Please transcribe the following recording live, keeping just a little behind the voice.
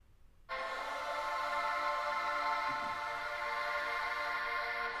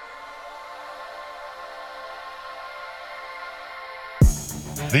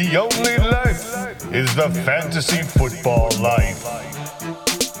The only life is the fantasy football life.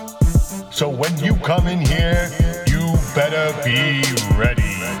 So when you come in here, you better be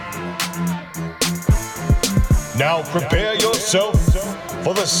ready. Now prepare yourself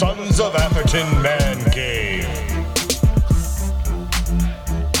for the Sons of Atherton Man Cave.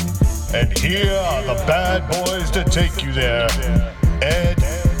 And here are the bad boys to take you there, Ed,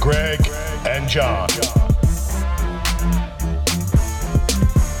 Greg, and John.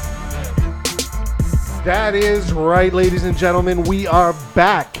 That is right, ladies and gentlemen. We are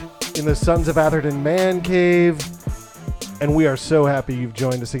back in the Sons of Atherton Man Cave, and we are so happy you've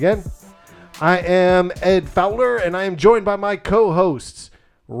joined us again. I am Ed Fowler, and I am joined by my co-hosts.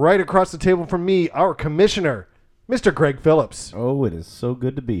 Right across the table from me, our commissioner, Mr. Greg Phillips. Oh, it is so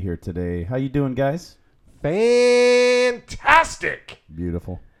good to be here today. How you doing, guys? Fantastic!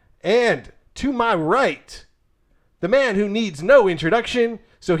 Beautiful. And to my right, the man who needs no introduction,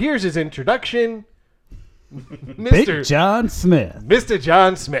 so here's his introduction, Big John Smith. Mr.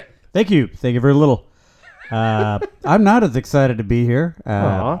 John Smith. Thank you. Thank you very little. I'm not as excited to be here.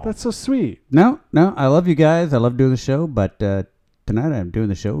 Aw, that's so sweet. No, I love you guys. I love doing the show, but tonight I'm doing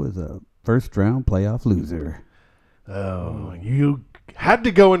the show as a first-round playoff loser. Oh, you had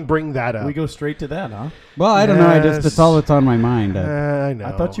to go and bring that up. We go straight to that, huh? Well, I don't know. Yes. That's all that's on my mind. I know.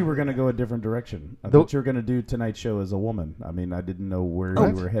 I thought you were going to go a different direction. I thought you were going to do tonight's show as a woman. I mean, I didn't know where you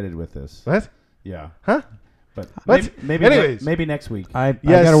were headed with this. What? Yeah. Huh? But What? maybe Anyways. maybe next week. I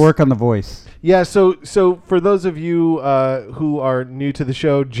Yes. got to work on the voice. Yeah, so for those of you who are new to the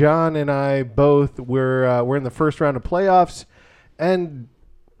show, John and I both were in the first round of playoffs, and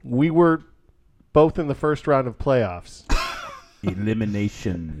we were both in the first round of playoffs.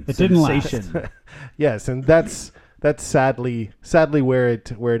 Elimination. It didn't last. Sensation. Yes, and that's sadly where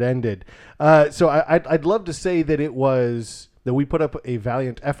it ended. So I'd love to say that we put up a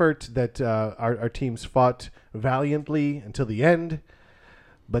valiant effort, that our teams fought valiantly until the end,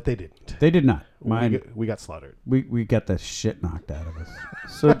 but they didn't. They did not. We got slaughtered. We got the shit knocked out of us.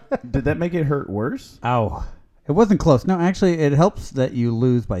 So did that make it hurt worse? Ow. It wasn't close. No, actually, it helps that you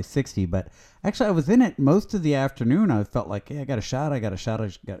lose by 60, but actually, I was in it most of the afternoon. I felt like, hey, I got a shot,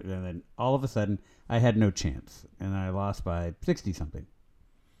 and then all of a sudden, I had no chance, and I lost by 60-something.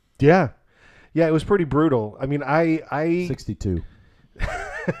 Yeah, it was pretty brutal. I mean, I 62.2.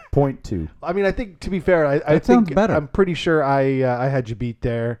 I mean, I think, to be fair, I That sounds think better. I'm pretty sure I had you beat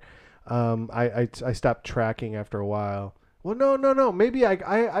there. I stopped tracking after a while. Well, no. Maybe I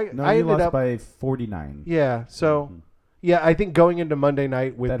No, I you ended lost up by 49. Yeah. So yeah, I think going into Monday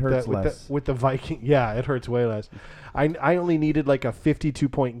night with That hurts the, less. with the Viking, yeah, it hurts way less. I only needed like a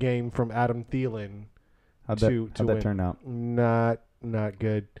 52-point game from Adam Thielen. How'd to that win. turn out? Not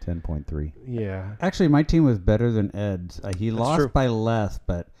good. 10.3. Yeah. Actually, my team was better than Ed's. He lost true. by less,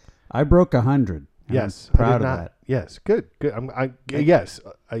 but I broke 100. and Yes, I'm proud I of did not. that. Yes, good. Yes,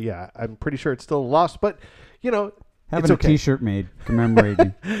 yeah. I'm pretty sure it's still a loss, but Having it's a okay. T-shirt made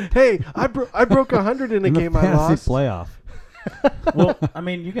commemorating Hey, I broke 100 in a in the game I fantasy lost. playoff. Well, I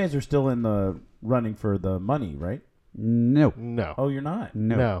mean, you guys are still in the running for the money, right? No, No. Oh, you're not?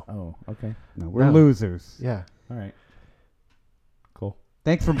 no, Oh, okay. we're No. losers. Yeah. All right. Cool.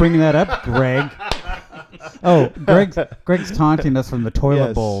 Thanks for bringing that up, Greg. Oh, Greg's taunting us from the toilet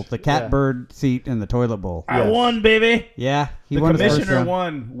Yes. bowl, the catbird seat in the toilet bowl. I won, baby. Yeah, he The won his first commissioner round.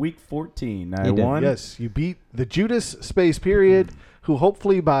 won week 14. I He did. won. Yes, you beat the Judas Space Period, who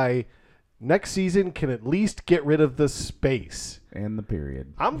hopefully by next season can at least get rid of the space. And the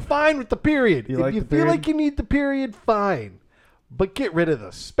period. I'm fine with the period. You if like you the feel period? like you need the period, fine. But get rid of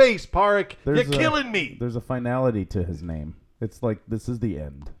the space, Parik. You're There's a- killing me. There's a finality to his name. It's like this is the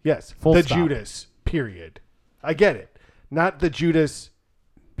end. Yes, Full the stop. Judas period. I get it. Not the Judas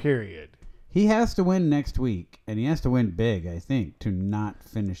period. He has to win next week, and he has to win big, I think, to not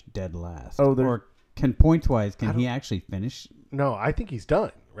finish dead last. Oh, there- or can points-wise, can he actually finish? No, I think he's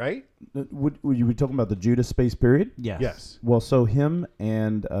done, right? Would you be talking about the Judas space period? Yes. Yes. Well, so him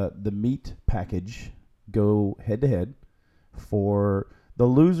and the meat package go head to head. For the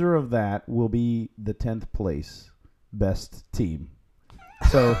loser of that will be the 10th place best team.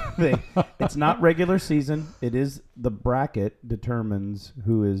 So it's not regular season. It is the bracket determines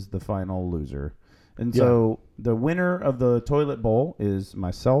who is the final loser. And so the winner of the toilet bowl is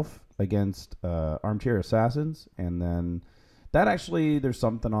myself against Armchair Assassins. And then that actually, there's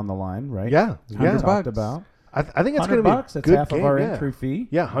something on the line, right? Yeah. We Yeah. talked about. I think it's going to be a $100. That's good half game. of our yeah. entry fee.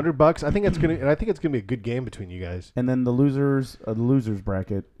 Yeah, $100. I think it's going to, and I think it's going to be a good game between you guys. And then the losers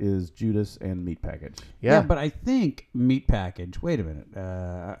bracket is Judas and Meat Package. Yeah, but I think meat package. Wait a minute,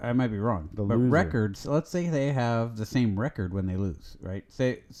 I might be wrong. The but loser. records. Let's say they have the same record when they lose, right?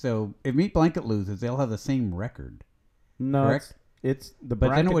 So if Meat Blanket loses, they'll have the same record. No, Correct? it's the But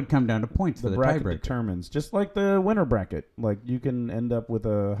bracket. then it would come down to points for the the bracket tiebreaker. determines, just like the winner bracket. Like you can end up with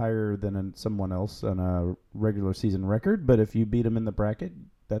a higher than someone else on a regular season record, but if you beat them in the bracket,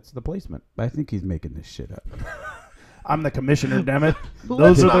 that's the placement. I think he's making this shit up. I'm the commissioner, damn it.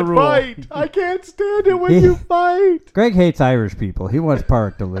 Let's Those are the not rules. fight. I can't stand it when you fight. Greg hates Irish people. He wants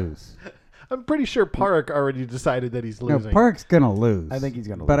Park to lose. I'm pretty sure Park already decided that he's No, losing. Park's gonna lose. I think he's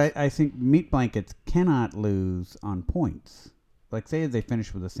gonna But lose. I think Meat Blankets cannot lose on points. Like, say they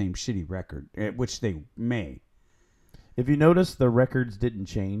finish with the same shitty record, which they may. If you notice, the records didn't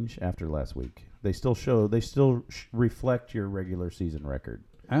change after last week. They still reflect your regular season record.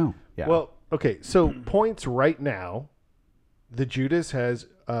 Oh. Yeah. Well, okay, so points right now, the Judas has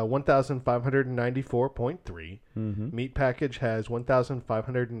 1,594.3. Meat Package has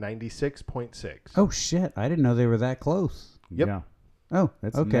 1,596.6. Oh, shit. I didn't know they were that close. Yep. Yeah. Oh,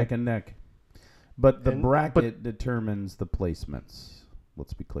 That's okay. neck and neck. But the And- bracket determines the placements.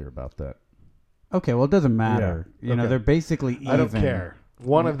 Let's be clear about that. Okay, well, it doesn't matter. Yeah. You know, Okay. they're basically even. I don't care.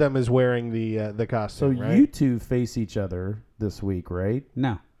 One of them is wearing the So costume, right? you two face each other this week, right?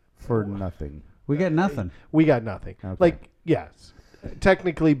 No. For nothing. We get nothing. We got nothing. Okay. Like, yes.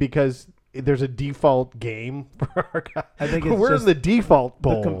 Technically, because there's a default game for our guy. I think it's we're just in the default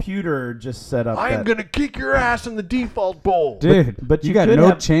bowl. The computer just set up I am that. going to kick your ass in the default bowl. Dude, but you you got could no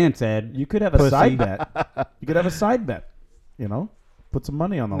have- chance, Ed. You could have a Pussy. side bet. You could have a side bet. You know? Put some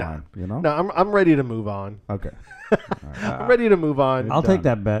money on the line, you know? No, I'm ready to move on. Okay. I'm ready to move on. I'll take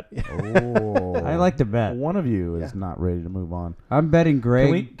that bet. Oh. I like to bet. One of you is not ready to move on. I'm betting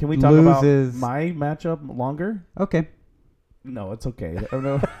Greg Can we talk loses. about my matchup longer? Okay. No, it's okay. Oh,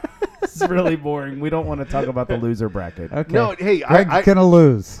 no. This is really boring. We don't want to talk about the loser bracket. Okay. No, hey, Greg's gonna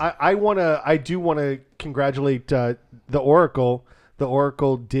lose. I do want to congratulate the Oracle. The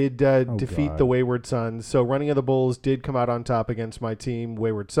Oracle did defeat God. the Wayward Sons. So Running of the Bulls did come out on top against my team,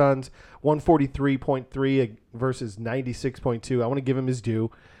 Wayward Sons. 143.3 versus 96.2. I want to give him his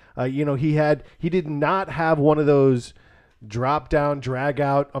due. He did not have one of those drop down, drag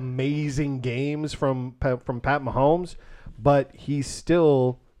out, amazing games from Pat Mahomes, but he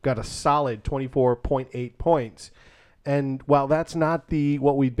still got a solid 24.8 points. And while that's not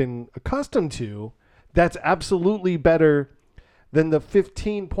what we've been accustomed to, that's absolutely better than the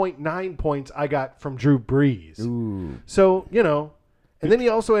 15.9 points I got from Drew Brees. Ooh. So, and then he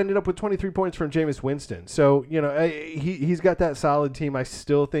also ended up with 23 points from Jameis Winston. So, he's got that solid team. I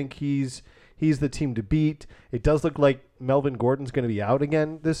still think he's the team to beat. It does look like Melvin Gordon's going to be out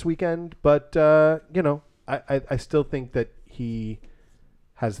again this weekend, but I still think that he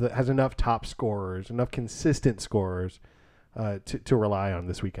has enough top scorers, enough consistent scorers to rely on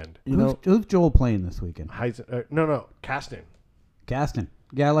this weekend. Who's Joel playing this weekend? Caston. Gaston.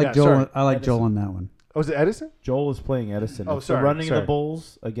 Yeah, I like Yeah, Joel. sorry. I like Edison. Joel in that one. Oh, is it Edison? Joel is playing Edison. Oh, It's sorry, the running of sorry. the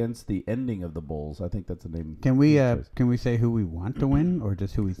Bulls against the ending of the Bulls. I think that's the name. Can we say who we want to win or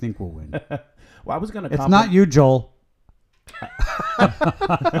just who we think will win? Well, I was going to. It's not you, Joel.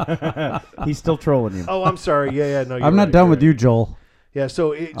 He's still trolling you. Oh, I'm sorry. Yeah. No, I'm not done with you, Joel. Yeah.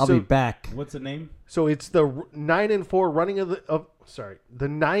 So I'll be back. What's the name? So it's the 9-4 running of the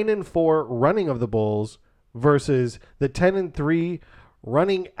 9-4 running of the Bulls versus the 10-3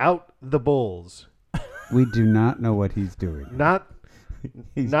 running out the Bulls. We do not know what he's doing. Not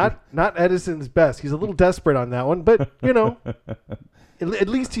Edison's best. He's a little desperate on that one, but at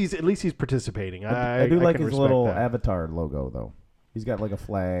least he's participating. I do I like can his respect little that. avatar logo though. He's got like a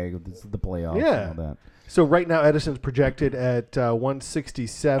flag. This is the playoffs Yeah. and all that. So right now Edison's projected at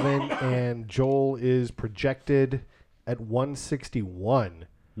 167, and Joel is projected at 161.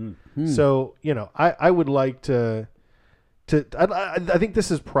 So I would like to. I think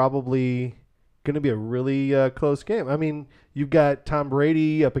this is probably going to be a really close game. I mean, you've got Tom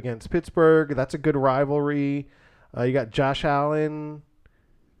Brady up against Pittsburgh. That's a good rivalry. You got Josh Allen.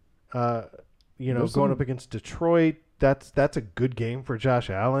 Going up against Detroit. That's a good game for Josh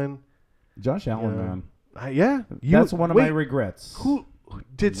Allen. Josh Allen, Yeah. man. That's That's one of my regrets. Who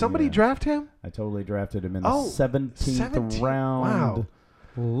did somebody Yeah. draft him? I totally drafted him in the Oh, 17th 17th. round. Wow.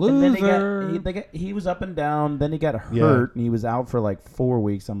 And then Loser. he was up and down. Then he got hurt, Yeah. and he was out for like 4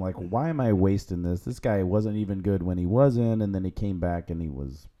 weeks. I'm like, why am I wasting this? This guy wasn't even good when he wasn't, and then he came back and he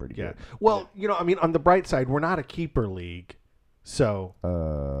was pretty Yeah. good. Well, on the bright side, we're not a keeper league. So,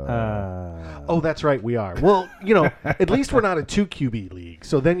 Uh, oh, that's right, we are. Well, at least we're not a 2 QB league.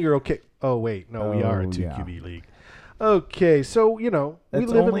 So then you're okay. Oh wait, no, we are a 2 yeah. QB league. Okay, so we live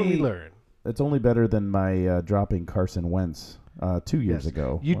and we learn. It's only better than my dropping Carson Wentz 2 years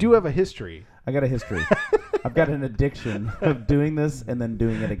ago. You do have a history. I got a history. I've got an addiction of doing this and then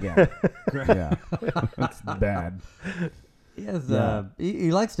doing it again. Yeah, it's bad. He has,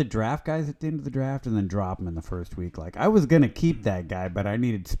 he likes to draft guys at the end of the draft and then drop them in the first week. Like, I was going to keep that guy, but I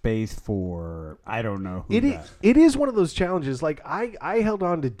needed space for, I don't know who. It is one of those challenges. Like, I held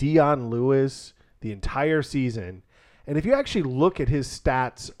on to Dion Lewis the entire season. And if you actually look at his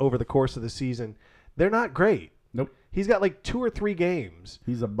stats over the course of the season, they're not great. Nope. He's got like 2 or 3 games.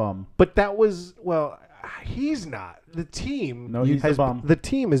 He's a bum. But that was, well, he's not. The team he's a bum. The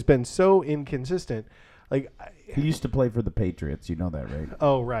team has been so inconsistent. Like, He used to play for the Patriots. You know that, right?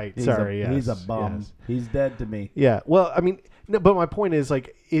 oh, right. Sorry. He's a yes, bum. yes. He's dead to me. Yeah. Well, I mean, no, but my point is,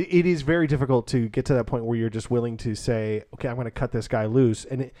 like, it is very difficult to get to that point where you're just willing to say, okay, I'm going to cut this guy loose.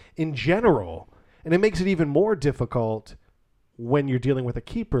 And in general, and it makes it even more difficult when you're dealing with a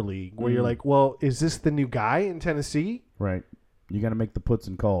keeper league where you're like, well, is this the new guy in Tennessee? Right. You got to make the puts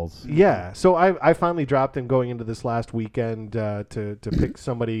and calls. Yeah. So I finally dropped him going into this last weekend to pick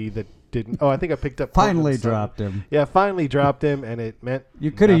somebody that didn't. Oh, I think I picked up. Finally Portland's son. dropped him. Yeah, finally dropped him, and it meant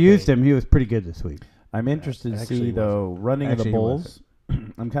You could have nothing. used him. He was pretty good this week. I'm interested to actually see, though, running of the Actually, he Bulls.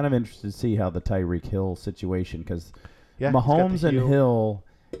 I'm kind of interested to see how the Tyreek Hill situation, because Yeah, he's got the Mahomes and heel. Hill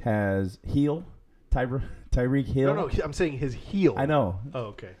has Tyreek Hill. No, I'm saying his heel. I know. Oh,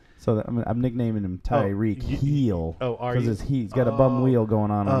 okay. So I'm nicknaming him Tyreek Heel. Oh, are you? Because he's got a bum wheel going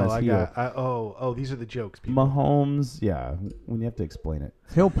on his heel. These are the jokes, people. Mahomes, yeah, when you have to explain it.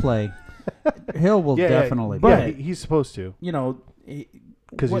 He'll play. Hill will definitely Yeah, play. he's supposed to. You know,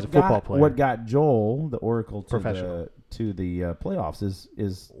 Because he's a football player. What got Joel, the Oracle, Professional. to the playoffs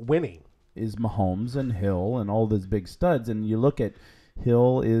is Winning. Mahomes and Hill and all those big studs. And you look at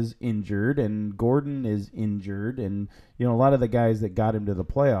Hill is injured and Gordon is injured, and a lot of the guys that got him to the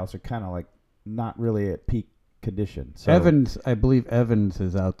playoffs are kind of like not really at peak condition. So Evans, I believe Evans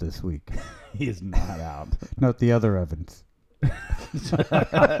is out this week. he is not out. Not the other Evans.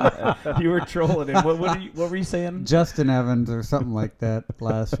 You were trolling him. What were you saying? Justin Evans or something like that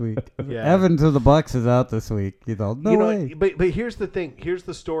last week. Yeah. Evans of the Bucks is out this week. You know, no way. But here's the thing. Here's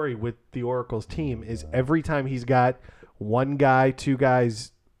the story with the Oracle's team is every time he's got one guy, 2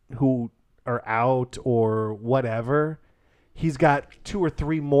 guys who are out or whatever, he's got 2 or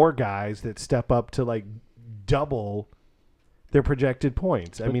 3 more guys that step up to like double their projected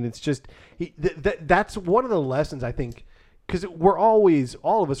points. I mean, it's just that's one of the lessons I think, because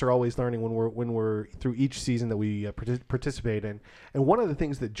all of us are always learning when we're through each season that we participate in. And one of the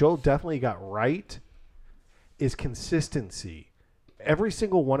things that Joel definitely got right is consistency. Every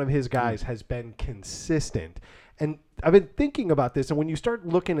single one of his guys has been consistent. And I've been thinking about this, and when you start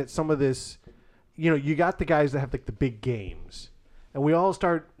looking at some of this, you got the guys that have like the big games, and we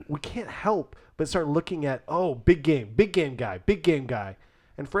can't help but start looking at, big game guy.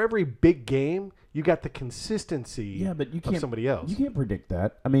 And for every big game, you got the consistency but you of somebody else. You can't predict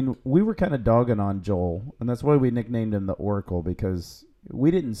that. I mean, we were kind of dogging on Joel, and that's why we nicknamed him the Oracle, because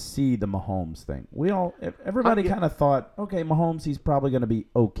we didn't see the Mahomes thing. Everybody kind of thought, okay, Mahomes, he's probably going to be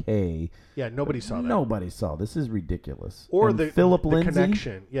okay. Yeah, nobody saw that. Nobody saw. This is ridiculous. Or and the Philip the Lindsay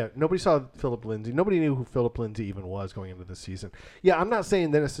connection. Yeah, nobody saw Philip Lindsay. Nobody knew who Philip Lindsay even was going into the season. Yeah, I'm not saying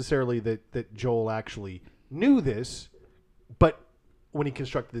that necessarily that Joel actually knew this, but when he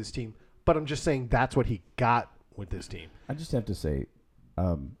constructed this team, but I'm just saying that's what he got with this team. I just have to say,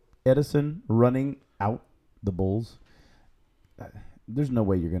 Edison running out the Bulls. There's no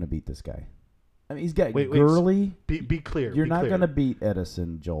way you're going to beat this guy. I mean, he's got Gurley. Be clear. You're not going to beat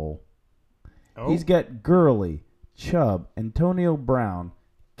Edison, Joel. Oh. He's got Gurley, Chubb, Antonio Brown,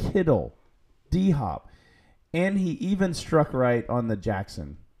 Kittle, D-Hop, and he even struck right on the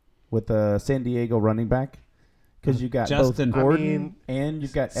Jackson with the San Diego running back, because you got Justin. both Gordon and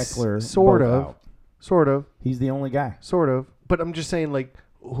you've got Eckler. Sort both of. out. He's the only guy. Sort of. But I'm just saying, like,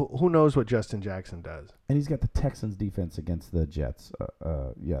 who knows what Justin Jackson does? And he's got the Texans defense against the Jets.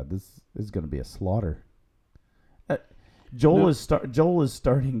 This is going to be a slaughter. Joel is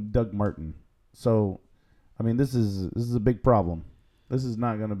starting Doug Martin. So, I mean, this is a big problem. This is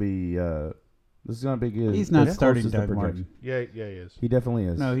not going to be. This is going to be good. He's not starting Doug Martin. Yeah, he is. He definitely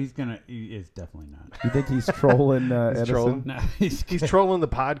is. No, he is definitely not. You think he's trolling Edison? trolling? No, He's trolling the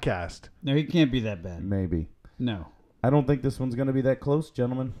podcast. No, he can't be that bad. Maybe. No. I don't think this one's going to be that close,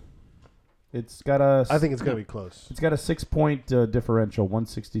 gentlemen. It's got a. I think it's going to be close. It's got a 6-point differential,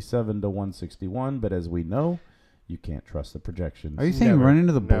 167 to 161. But as we know, you can't trust the projections. Are you saying Never, run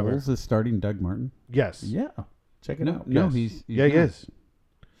into the never. Bulls is starting Doug Martin? Yes. Yeah, check it No, out. no, Yes. he's Yeah, he not. is.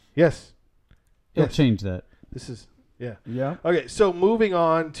 Yes. He'll Yes. change that. This is yeah. Yeah. Okay, so moving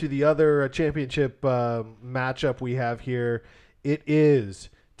on to the other championship matchup we have here, it is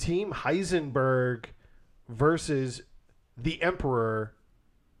Team Heisenberg versus the Emperor,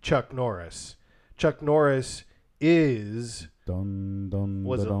 Chuck Norris. Chuck Norris is Dun, dun,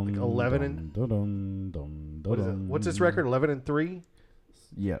 Was it dun, like dun, 11 dun, and- dun, dun, dun, what is it? dun. What's his record? 11-3.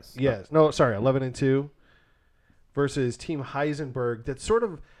 Yes. Yes. No, sorry, 11-2 versus Team Heisenberg that sort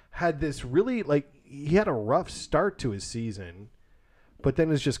of had this really like he had a rough start to his season, but then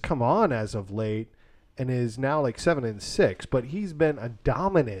has just come on as of late and is now like 7-6, but he's been a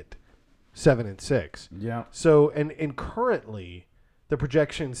dominant 7-6. Yeah. So and currently the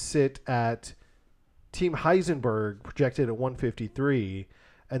projections sit at Team Heisenberg projected at 153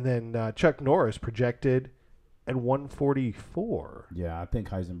 and then Chuck Norris projected at 144. Yeah, I think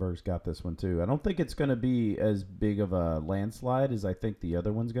Heisenberg's got this one too. I don't think it's going to be as big of a landslide as I think the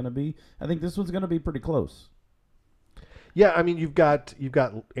other one's going to be. I think this one's going to be pretty close. Yeah, I mean you've got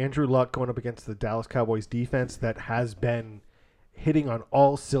Andrew Luck going up against the Dallas Cowboys defense that has been hitting on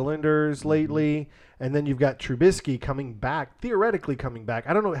all cylinders lately, and then you've got Trubisky theoretically coming back.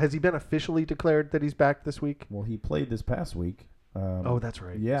 I don't know, has he been officially declared that he's back this week? Well, he played this past week. Oh, that's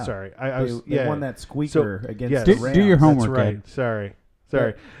right. Yeah. Sorry, I was They won that squeaker against yes. the Do Rams. your That's homework, right. Ed. Sorry.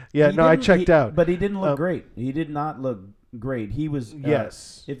 But Yeah, he no, I didn't- checked out. But he didn't look Um, great. He did not look great. He was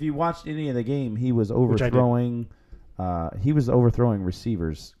Yes. If you watched any of the game, he was Which I did. overthrowing. He was overthrowing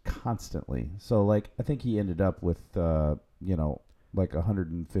receivers constantly. So like I think he ended up with like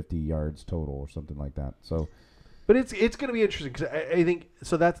 150 yards total or something like that. So But it's going to be interesting because I think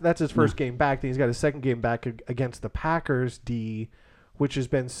so. That's his first game back. Then he's got his second game back against the Packers D, which has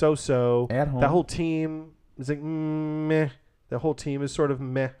been so. At home. That whole team is like meh. The whole team is sort of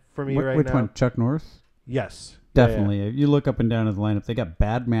meh for me right Which now. one? Chuck Norris? Yes, Definitely. If you look up and down his lineup, they got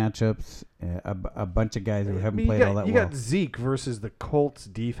bad matchups, a bunch of guys who Yeah, yeah. haven't You played got, all that you well. got Zeke versus the Colts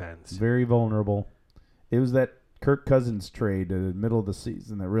defense. very vulnerable. It was that Kirk Cousins trade in the middle of the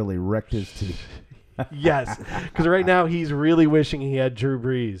season that really wrecked his team. Yes, because right now he's really wishing he had Drew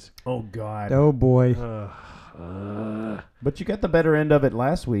Brees. Oh God. Oh, boy. But you got the better end of it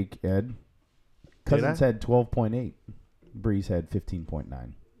last week, Ed. Cousins I? had 12.8. Breeze had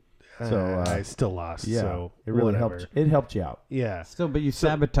 15.9. So I still lost. yeah, So it really whatever. helped. It helped you out. Yeah. Still, but you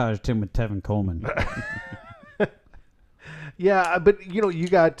sabotaged him with Tevin Coleman. Yeah, but you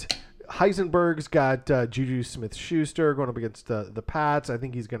got Heisenberg's got Juju Smith-Schuster going up against the Pats. I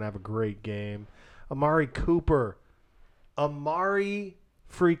think he's going to have a great game. Amari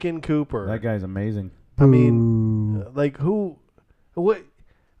freaking Cooper. That guy's amazing. I mean, like what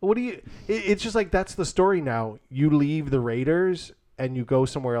do you? It's just like that's the story now. You leave the Raiders and you go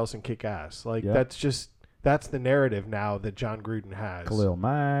somewhere else and kick ass. Like Yep. that's the narrative now that John Gruden has. Khalil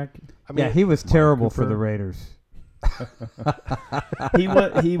Mack. I mean, Yeah, he was terrible for Cooper. the Raiders.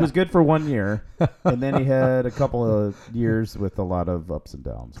 He was good for 1 year, and then he had a couple of years with a lot of ups and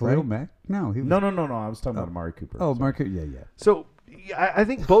downs. Khalil Right? Mack? No, he was. No. I was talking about Amari Cooper. Oh, Sorry. Mark. Yeah. so I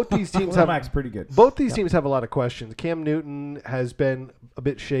think both these teams Khalil have Mack's pretty good. both these teams have a lot of questions. Cam Newton has been a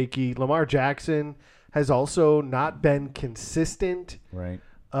bit shaky. Lamar Jackson has also not been consistent. Right.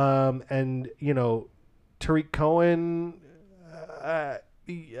 And Tariq Cohen,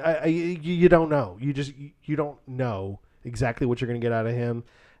 you don't know. You don't know exactly what you're going to get out of him.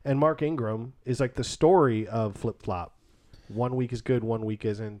 And Mark Ingram is like the story of flip flop. 1 week is good, 1 week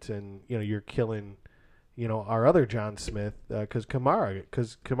isn't, and you're killing, our other John Smith because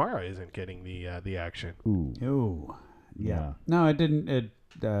Kamara isn't getting the action. Ooh. Ooh. Yeah. No, it didn't.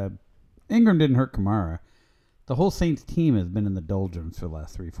 Ingram didn't hurt Kamara. The whole Saints team has been in the doldrums for the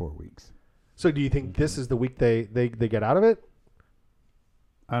last 3-4 weeks. So do you think this is the week they get out of it?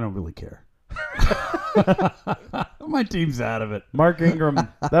 I don't really care. My team's out of it. Mark Ingram,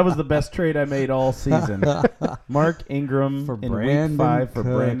 that was the best trade I made all season. Mark Ingram For in Brandon week 5 for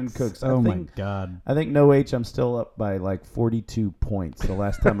Cooks. Brandon Cooks. Oh, my think, God. I think no H, I'm still up by like 42 points. The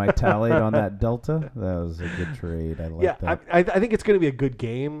last time I tallied on that delta, that was a good trade. I like Yeah, that. I think it's going to be a good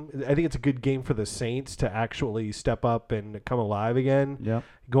game. I think it's a good game for the Saints to actually step up and come alive again. Yep.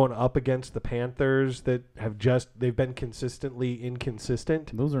 Going up against the Panthers that they've been consistently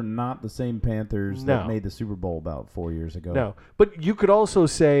inconsistent. Those are not the same Panthers No. that made the Super Bowl about 4 years ago. No, but you could also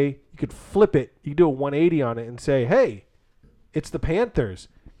say, you could flip it. You could do a 180 on it and say, hey, it's the Panthers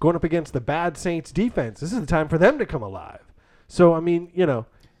going up against the bad Saints defense. This is the time for them to come alive. So, I mean,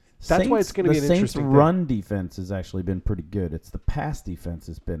 That's why it's going to be an The Saints' interesting thing. run defense has actually been pretty good. It's the pass defense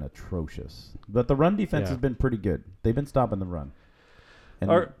has been atrocious, but the run defense Yeah. has been pretty good. They've been stopping the run. And,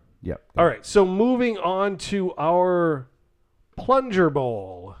 All right. Yep. All right, so moving on to our Plunger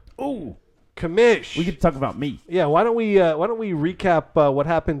Bowl. Oh, Commish. we could talk about me. Yeah, why don't we recap what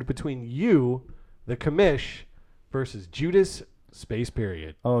happened between you, the Commish, versus Judas Space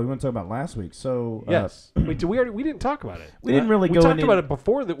Period. Oh, we want to talk about last week. So Yes. we didn't talk about it. we didn't really We go talked into about it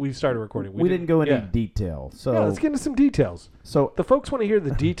before that we started recording. we didn't go into yeah. detail. So Yeah, let's get into some details. so The folks want to hear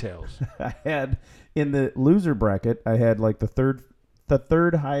the details. I had in the loser bracket, I had like the third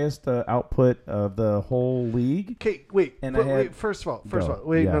highest output of the whole league. Okay, wait. And but I had- wait, first of all, Go.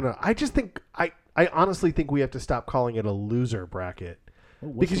 wait, Yeah. no. I just think I honestly think we have to stop calling it a loser bracket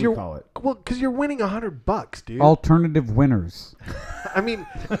What because should we you're call it? because you're winning $100, dude. Alternative winners. I mean,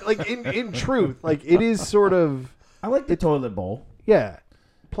 like in truth, like it is sort of I like the toilet bowl. yeah,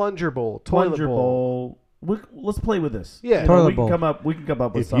 plunger bowl, toilet Plunger bowl. Let's play with this. Yeah. Toilet we can bowl. come up. We can come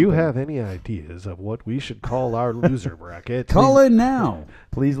up with If something. you have any ideas of what we should call our loser bracket, Call in now.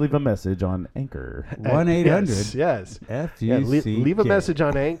 Please leave a message on Anchor. 1-800 Yes. FUCK. Yeah, leave a message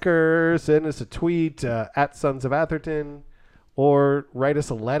on Anchor, send us a tweet at Sons of Atherton, or write us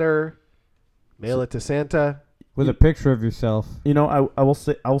a letter, mail it to Santa. with a picture of yourself. You know, I will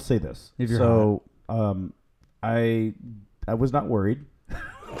say this. If you're so, I was not worried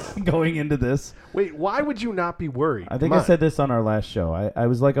going into this. Wait, why would you not be worried? I think Come I on. said this on our last show. I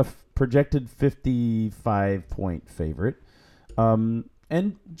was like a projected 55-point favorite.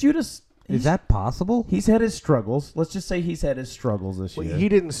 And Judas, Is that possible? he's had his struggles. Let's just say he's had his struggles this Well, year. he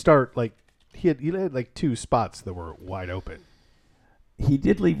didn't start like he had like two spots that were wide open. He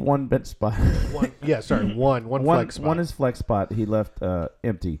did leave one bench spot. One flex spot. One is flex spot. He left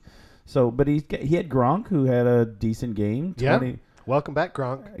empty. So, but he had Gronk, who had a decent game. Yeah. Welcome back,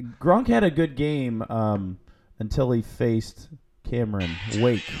 Gronk. Gronk had a good game until he faced Cameron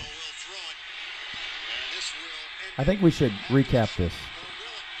Wake. I think we should recap this.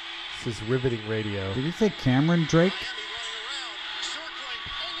 This is riveting radio. Did you say Cameron Drake?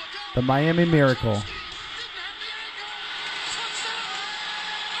 The Miami Miracle.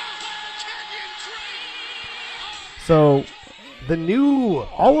 So The new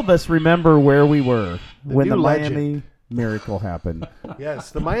all of us remember where we were when new the legend. Miami Miracle happened.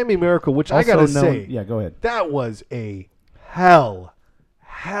 yes, the Miami Miracle, which I Also gotta known- say, yeah, go ahead. that was a hell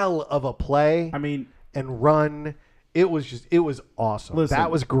of a play I mean, and run. It was awesome. Listen, that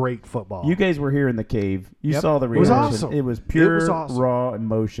was great football. you guys were here in the cave. You Yep. saw the It was reaction. awesome. It was pure, It was awesome. raw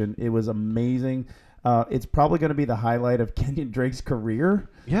emotion. It was amazing. It's probably going to be the highlight of Kenyon Drake's career.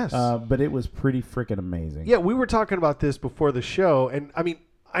 Yes. But it was pretty freaking amazing. Yeah, we were talking about this before the show, and I mean,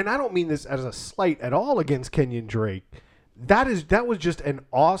 and I don't mean this as a slight at all against Kenyon Drake. That was just an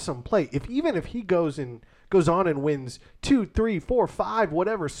awesome play. Even if he goes on and wins 2, 3, 4, 5,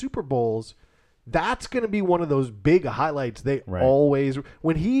 whatever Super Bowls, that's going to be one of those big highlights. They Right. always,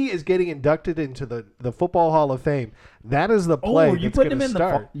 when he is getting inducted into the Football Hall of Fame, that is the play. Oh, you that's putting him gonna in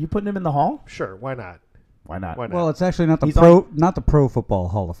start. you putting him in the hall? Sure, why not? Why not? Why not? Well, it's actually not the He's Pro Football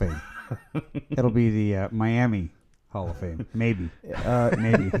Hall of Fame. It'll be the Miami Hall of Fame. Maybe.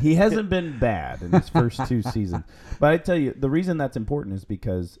 Maybe. He hasn't been bad in his first two seasons. But I tell you, the reason that's important is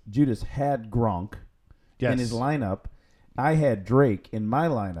because Judas had Gronk in his lineup. I had Drake in my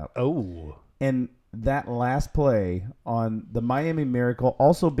lineup. Oh. And that last play on the Miami Miracle,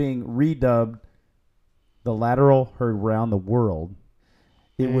 also being redubbed the lateral heard around the world,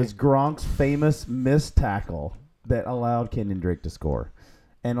 it was Gronk's famous missed tackle that allowed Kenyon Drake to score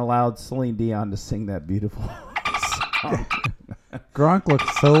and allowed Celine Dion to sing that beautiful song. Gronk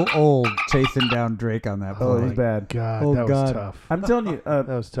looked so old chasing down Drake on that Oh, play. he's bad. God, Oh, that God. was tough. I'm telling you. That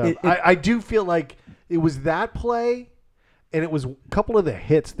was tough. it- I do feel like it was that play, and it was a couple of the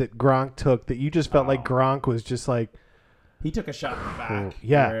hits that Gronk took that you just felt like Gronk was just like, he took a shot in the back.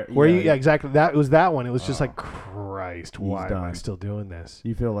 yeah, exactly. That was that one. It was just like, Christ, why am I done. still doing this?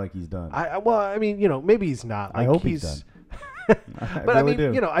 You feel like he's done. I mean, maybe he's not. I Like, hope he's done. But I really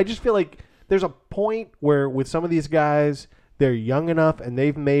mean, do. I just feel like there's a point where with some of these guys, they're young enough and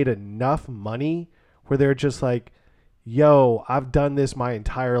they've made enough money where they're just like, yo, I've done this my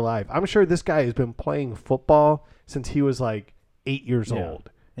entire life. I'm sure this guy has been playing football since he was like 8 years Yeah.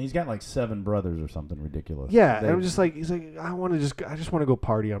 old. And he's got like 7 brothers or something ridiculous. Yeah, and They- I'm just like, he's like, I just want to go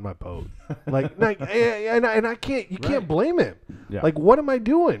party on my boat, and I can't, you can't Right. blame him. Yeah. Like, what am I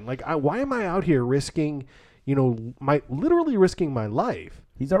doing? Like, why am I out here risking, literally risking my life?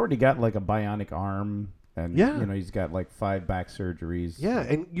 He's already got like a bionic arm, and Yeah. he's got like 5 back surgeries. Yeah,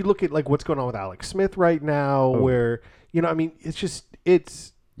 and you look at like what's going on with Alex Smith right now, Oh. where I mean,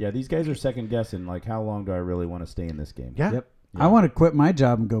 it's Yeah, these guys are second guessing. Like, how long do I really want to stay in this game? Yeah. Yep. I want to quit my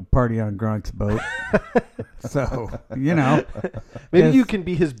job and go party on Gronk's boat. So, Maybe Yes. you can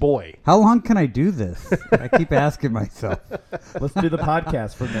be his boy. how long can I do this? I keep asking myself. Let's do the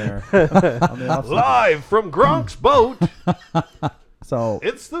podcast from there. On the off season. Live from Gronk's boat, So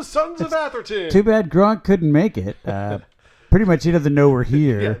it's the Sons of Atherton. Too bad Gronk couldn't make it. Pretty much he doesn't know we're Yeah,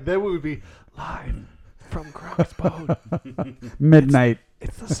 here. then we would be live from Gronk's boat. Midnight.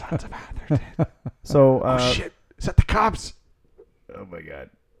 It's the Sons of Atherton. so Oh shit! Is that the cops? oh my god,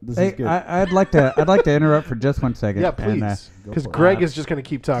 this Hey, is good. I'd like to interrupt for just 1 second. Yeah, And, please. go Because for it. Greg is just going to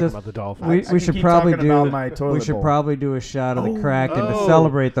keep talking Just- about the Dolphins. we can should keep probably talking about do my toilet we should bowl. probably do a shot of the Kraken to Oh.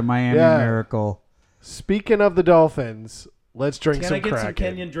 celebrate the Miami Yeah. miracle. Speaking of the Dolphins, let's drink Can some I get some Kraken.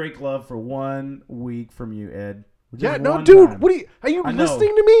 Kenyon Drake love for 1 week from you, Ed? Just Yeah, no, one dude. time. What are you I know.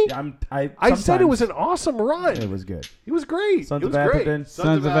 listening to me? Yeah, I said it was sometimes- an awesome run. It was good. He was great. Sons it was of great. Atherton.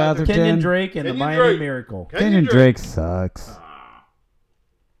 Sons of Atherton. Kenyon Drake and Kenyon the Miami Drake. Miracle. Kenyon Drake sucks.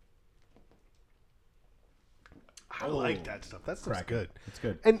 I like that stuff. That stuff's Kraken. good. It's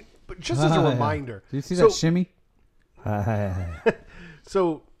good. And but just as a reminder, Do you see so, that shimmy?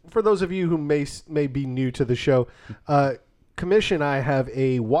 So for those of you who may be new to the show, Commish and I have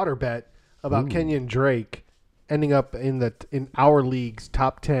a water bet about Kenyon Drake ending up in our league's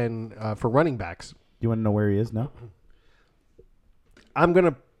top 10 for running backs. You want to know where he is now? I'm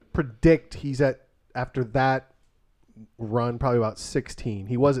gonna predict he's at after that run probably about 16.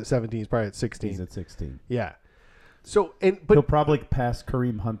 He was at 17. He's probably at 16. He's at 16. Yeah. So He'll but probably pass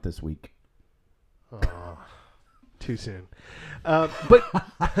Kareem Hunt this week. too soon. But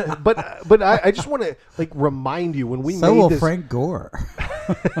I just want to remind you when we So made will this Frank Gore.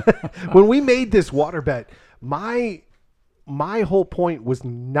 when we made this water bet, my whole point was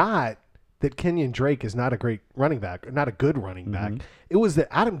not that Kenyon Drake is not a great running back, or not a good running back. It was that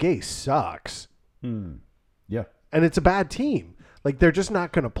Adam Gase sucks, Yeah. and it's a bad team. Like they're just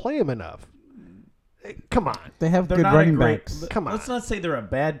not going to play him enough. Come on, They have They're good not running a great, backs. Come on. Let's not say they're a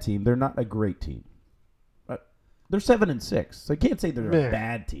bad team. They're not a great team. They're 7-6, so you can't say they're Meh. a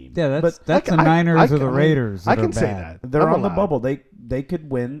bad team. Yeah, that's But the I- Niners I- or the I mean, Raiders. I that can are say bad. that. They're I'm on the allowed. bubble. They could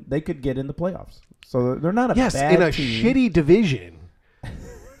win. They could get in the playoffs. So they're not a Yes, bad in a team. shitty division.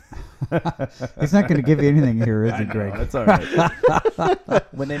 He's not going to give you anything here, is he, Greg? That's all right.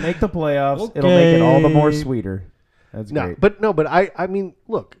 When they make the playoffs, it'll make it all the more Okay. sweeter. That's No, great. but I mean,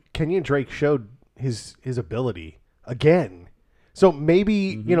 look, Kenyon Drake showed his ability again. So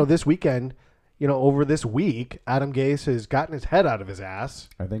maybe this weekend, over this week, Adam Gase has gotten his head out of his ass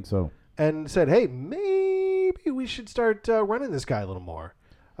I think so. and said, "Hey, maybe we should start running this guy a little more."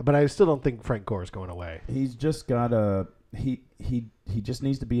 But I still don't think Frank Gore is going away. He's just got a he just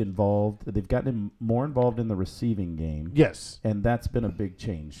needs to be involved. They've gotten him more involved in the receiving game, Yes. and that's been a big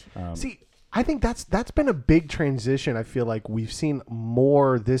change. See, I think that's been a big transition. I feel like we've seen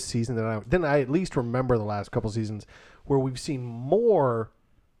more this season than I at least remember the last couple seasons, where we've seen more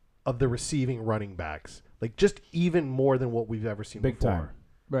of the receiving running backs, like just even more than what we've ever seen Big before. time.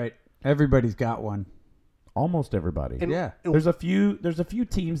 Right. Everybody's got one. Almost everybody. And- Yeah. There's a few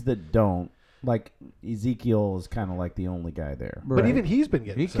teams that don't. Like Ezekiel is kind of like the only guy there. But Right. even he's been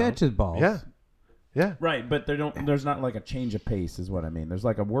getting He some. catches balls. Yeah, yeah. Right, but there's not like a change of pace is what I mean. There's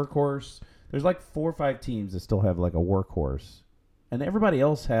like a workhorse. There's like 4 or 5 teams that still have like a workhorse. And everybody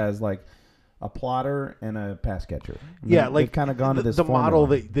else has like a plotter and a pass catcher. I mean, Yeah, like they've kind of gone to this the model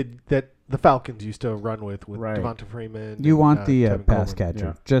formula. that the Falcons used to run with Right. Devonta Freeman. You and, want the Tevin pass Coleman. catcher,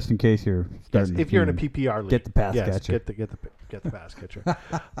 Yeah. just in case you're Yes, starting. if you're in a PPR league, Get the pass yes, catcher. Get the pass catcher.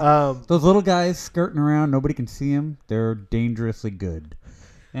 Those little guys skirting around, nobody can see them. They're dangerously good,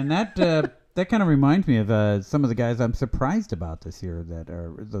 and that that kind of reminds me of some of the guys I'm surprised about this year that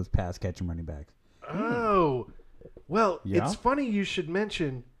are those pass catching running backs. Oh, well, Yeah? it's funny you should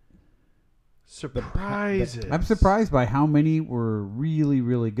mention surprises. I'm surprised by how many were really,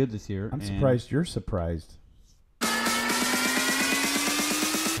 really good this year. I'm and surprised you're surprised.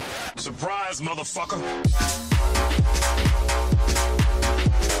 Surprise, motherfucker.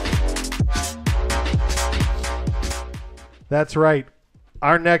 That's right.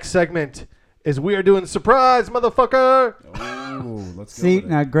 Our next segment is we are doing surprise, motherfucker. Oh, let's go. See, with it.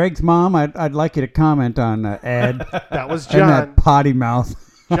 now Greg's mom, I'd like you to comment on Ed That was and John. that potty mouth.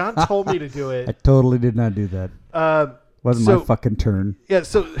 John told me to do I it. totally did not do that. Wasn't so- my fucking turn. Yeah,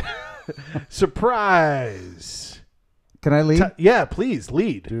 so surprise. Can I lead? Yeah, please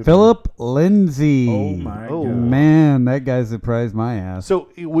lead. Philip Lindsay. Oh my Oh. god. Man, that guy surprised my ass. So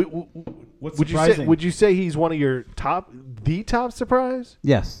What's would surprising? you say he's one of your top surprise?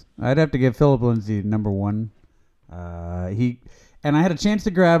 Yes, I'd have to give Philip Lindsay number one. And I had a chance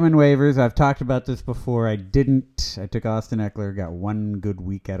to grab him in waivers. I've talked about this before. I didn't. I took Austin Eckler, got one good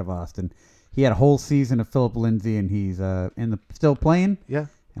week out of Austin. He had a whole season of Philip Lindsay, and he's still playing. Yeah.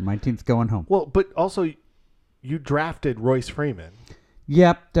 And my team's going home. Well, but also, you drafted Royce Freeman.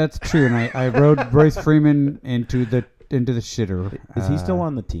 Yep, that's true. And I rode Royce Freeman into the shitter. Is he still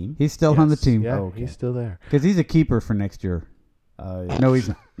on the team? He's still on the team. Yeah, okay. he's still there. Because he's a keeper for next year. No, he's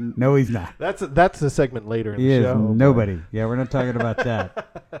not. No, he's not. That's the segment later in He the is show. nobody. Yeah, we're not talking about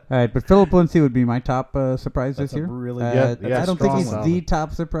that. All right, but Philip Lindsay would be my top surprise That's this year. a really Yeah, I don't think he's strong the one.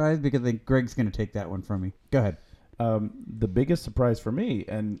 top surprise because I think Greg's going to take that one from me. Go ahead. The biggest surprise for me,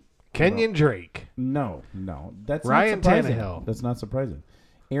 and Kenyon Drake. no, that's Ryan not surprising. Tannehill. That's not surprising.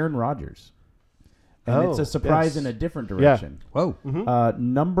 Aaron Rodgers, and Oh, it's a surprise yes. in a different direction. Whoa.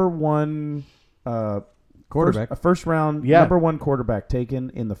 Number one Quarterback. first round, Yeah. number one quarterback taken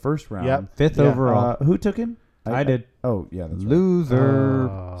in the first round. Yep. Fifth Yeah. overall. Who took him? I did. Oh yeah, that's right.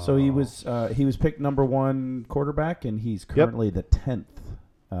 Loser. So he was picked number one quarterback, and he's currently the 10th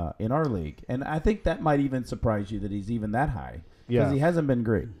in our league. And I think that might even surprise you that he's even that high because Yeah. he hasn't been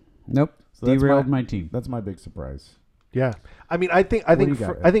great. Nope. So that's Derailed my team. That's my big surprise. Yeah, I mean, I think do you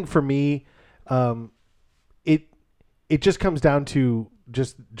got, I think for me, it just comes down to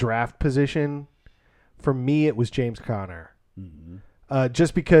just draft position. For me, it was James Conner,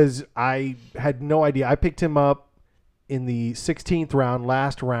 just because I had no idea. I picked him up in the 16th round,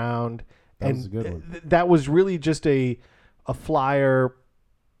 last round, That and was a good one. that was really just a flyer.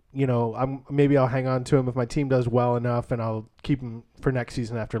 You know, maybe I'll hang on to him if my team does well enough, and I'll keep him for next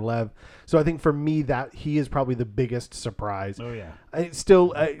season after Lev. So I think for me that he is probably the biggest surprise. Oh, yeah. It's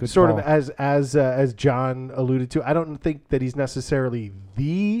still sort call. of as John alluded to. I don't think that he's necessarily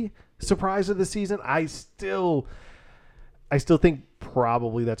the surprise of the season. I still think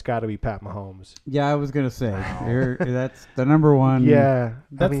probably that's got to be Pat Mahomes. Yeah, I was going to say. That's the number one. Yeah,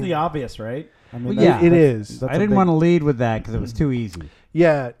 That's I mean, the obvious, right? I mean, Well, yeah. it is. that's I a didn't big- want to lead with that because it was too easy.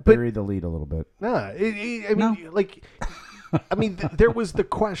 Yeah, but bury the lead a little bit. nah, I mean, like, I mean, there was the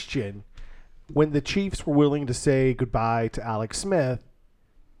question when the Chiefs were willing to say goodbye to Alex Smith.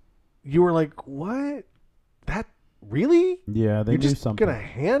 You were like, what? That really? Yeah, they You're knew just something. gonna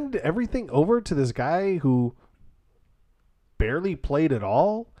hand everything over to this guy who barely played at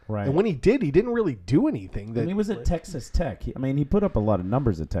all, Right. And when he did, he didn't really do anything. That And he was at Texas Tech. He put up a lot of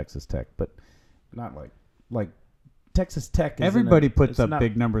numbers at Texas Tech, but not like Texas Tech. Isn't Everybody puts it's up not-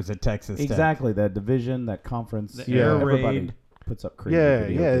 big numbers at Texas Tech. Exactly, that division, that conference. The air everybody raid. puts up crazy. yeah,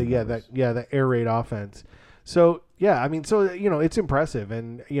 video game numbers. the air raid offense. So yeah, I mean, so it's impressive,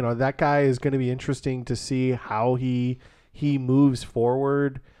 and that guy is going to be interesting to see how he moves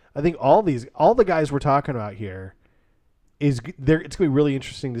forward. I think all the guys we're talking about here it's going to be really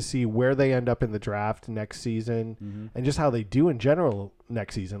interesting to see where they end up in the draft next season, and just how they do in general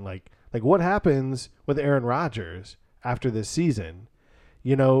next season. Like what happens with Aaron Rodgers after this season?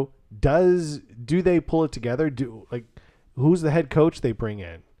 Do they pull it together? Who's the head coach they bring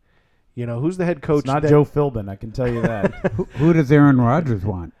in? Who's the head coach? It's not Joe Philbin, I can tell you that. Who does Aaron Rodgers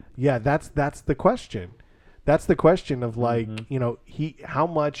want? Yeah, that's the question. That's the question of how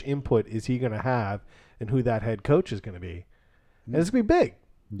much input is he going to have, and who that head coach is going to be, and it's going to be big.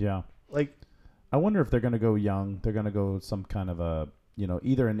 Yeah. Like, I wonder if they're going to go young. They're going to go some kind of a,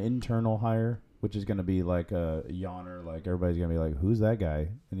 either an internal hire, which is going to be like a yawner. Like everybody's going to be like, who's that guy?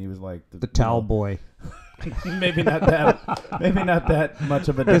 And he was like The towel boy. maybe not that much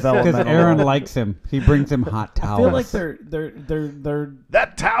of a Because developmental. Aaron likes him. He brings him hot I towels. feel like they're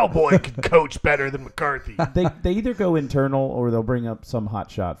that towel boy could coach better than McCarthy. they either go internal or they'll bring up some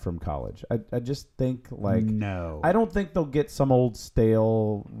hot shot from college. I just think no. I don't think they'll get some old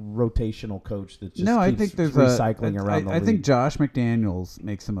stale rotational coach that just I keeps think there's recycling around the I think league. Josh McDaniels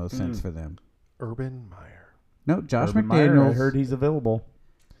makes the most sense for them. Urban Meyer. No, Josh Urban Meyer, McDaniels. I heard he's available.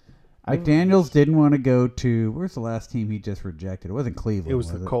 McDaniels didn't want to go to. Where's the last team he just rejected? It wasn't Cleveland. It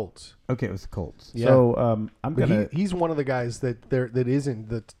was the Colts. Okay, it was the Colts. Yeah. So I'm But gonna. he's one of the guys that is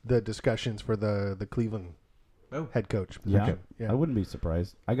in the discussions for the Cleveland head coach Yeah, position. I wouldn't be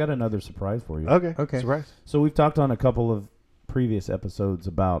surprised. I got another surprise for you. Okay. Surprise. So we've talked on a couple of previous episodes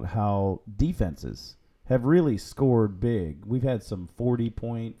about how defenses have really scored big. We've had some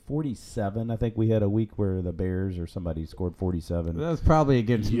 47. I think we had a week where the Bears or somebody scored 47. That was probably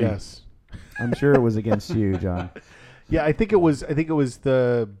against me. Yes. I'm sure it was against you, John. Yeah, I think it was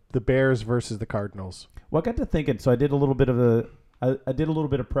the Bears versus the Cardinals. Well, I got to thinking, so I did a little bit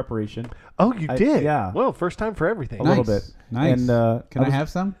of preparation. Oh, you did? yeah. Well, first time for everything. A little bit. Nice. And Can I was- have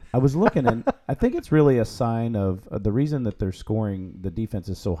some? I was looking, and I think it's really a sign of the reason that they're scoring. The defense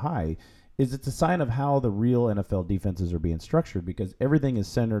is so high is it's a sign of how the real NFL defenses are being structured, because everything is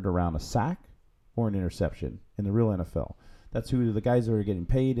centered around a sack or an interception in the real NFL. That's who the guys that are getting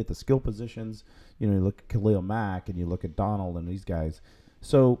paid at the skill positions. You know, you look at Khalil Mack and you look at Donald and these guys.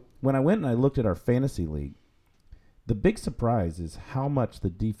 So when I went and I looked at our fantasy league, the big surprise is how much the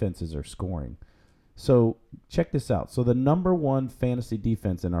defenses are scoring. So check this out. So the number one fantasy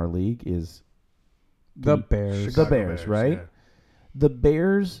defense in our league is The Bears. the Bears, right? yeah. The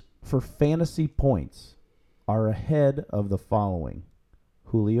Bears for fantasy points are ahead of the following: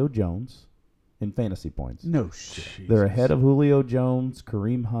 Julio Jones in fantasy points. No shit. They're ahead of Julio Jones,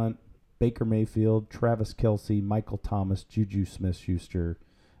 Kareem Hunt, Baker Mayfield, Travis Kelce, Michael Thomas, Juju Smith-Schuster.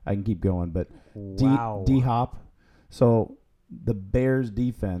 I can keep going, but Wow. D-Hop. So the Bears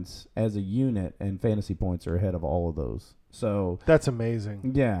defense as a unit and fantasy points are ahead of all of those. So That's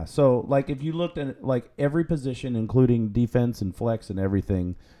amazing. yeah, so like if you looked at like every position, including defense and flex and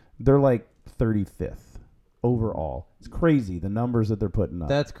everything, they're like 35th overall. It's crazy the numbers that they're putting up.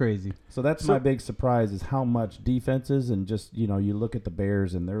 That's crazy. So that's my big surprise is how much defenses, and just, you know, you look at the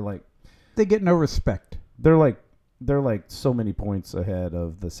Bears and they're like They get no respect. they're like so many points ahead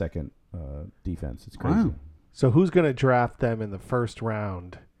of the second defense. It's crazy. Wow. So who's going to draft them in the first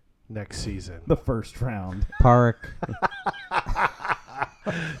round next season? The first round. Park.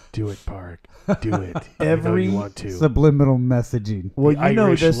 Do it, Park. Do it. Every you want to. Subliminal messaging. Well, The you know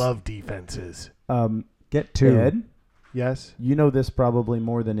Irish this. love defenses. Get two. Ed, Yes. you know this probably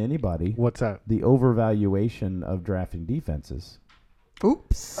more than anybody. What's that? The overvaluation of drafting defenses.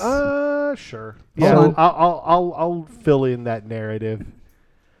 Oops. Sure. Yeah. So I'll fill in that narrative.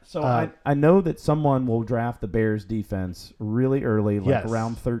 So I know that someone will draft the Bears defense really early, like Yes.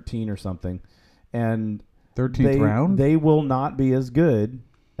 round 13 or something, and 13th round? they will not be as good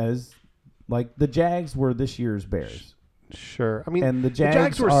as like the Jags were this year's Bears. Sure. I mean, And the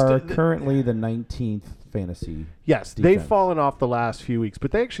Jags were are currently the 19th fantasy. yes, they've defense. fallen off the last few weeks,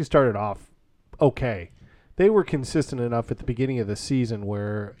 but they actually started off okay. They were consistent enough at the beginning of the season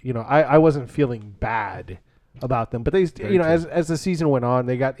where, you know, I wasn't feeling bad about them, but they, Very you know, true. as the season went on,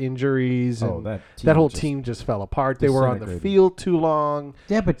 they got injuries and that whole team just fell apart. They were on the disintegrated. field too long.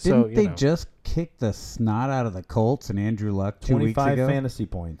 Yeah, but So, didn't you they know. just kick the snot out of the Colts and Andrew Luck 2 weeks 25 ago? fantasy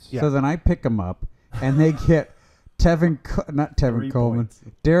points. Yeah. So then I pick them up, and they get not Tevin 3 Coleman, points.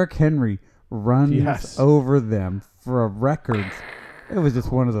 Derrick Henry runs Yes. over them for a record. It was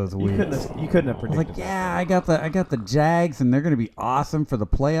just one of those You weeks. couldn't have I was predicted like, yeah, I got the Jags, and they're going to be awesome for the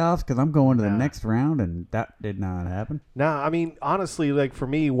playoffs because I'm going to the Yeah. next round, and that did not happen. Now, I mean, honestly, like for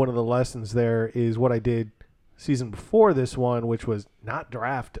me, one of the lessons there is what I did season before this one, which was not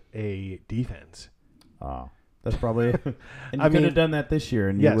draft a defense. Oh, that's probably. And you I could mean, have done that this year,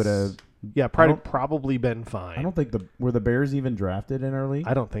 and yes. you would have. Yeah, I don't- probably been fine. I don't think were the Bears even drafted in our league.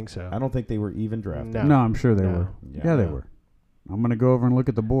 I don't think so. I don't think they were even drafted. No. No, I'm sure they No. were. Yeah. Yeah, they were. I'm going to go over and look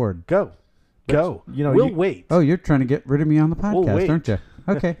at the board. Go. you know, we'll you- wait. Oh, you're trying to get rid of me on the We'll podcast, wait. aren't you?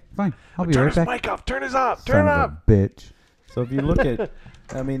 Okay, fine. I'll be Turn right his back. mic off. Turn his up. Son Turn it of up. a bitch. So if you look at,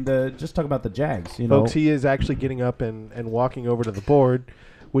 I mean, just talk about the Jags. You Folks, know, he is actually getting up and walking over to the board,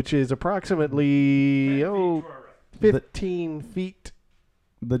 which is approximately 15 feet.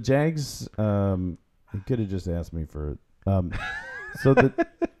 the Jags. You could have just asked me for. So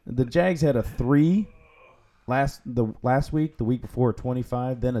the Jags had a 3 last week, the week before a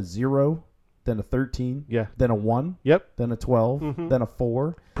 25, then a 0, then a 13, Yeah. then a 1, Yep. then a 12, Mhm. then a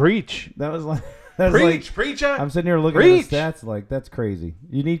 4. Preach. That was like Preacher. I'm sitting here looking Preach. at the stats like that's crazy.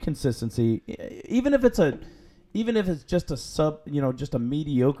 You need consistency, even if it's just a just a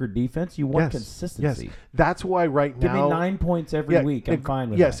mediocre defense. You want consistency. Yes. That's why right Give now. me 9 points every week. I'm fine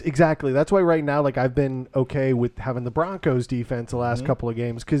with Yes, that. exactly. That's why right now, like I've been okay with having the Broncos defense the last Mm-hmm. couple of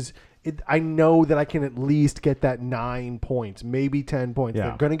games because I know that I can at least get that 9 points, maybe 10 points. Yeah.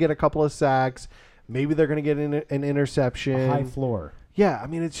 They're going to get a couple of sacks. Maybe they're going to get an interception. High floor. Yeah, I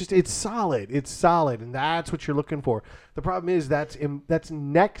mean it's solid. It's solid, and that's what you're looking for. The problem is that's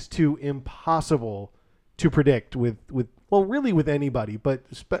next to impossible to predict with really with anybody, but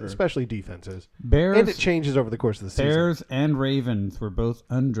especially defenses. And it Bears, changes over the course of the season. Bears and Ravens were both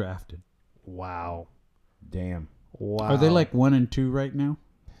undrafted. Wow. Damn. Wow. Are they like 1 and 2 right now?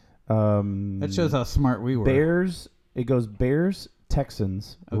 Um, That shows how smart we were. Bears. It goes Bears,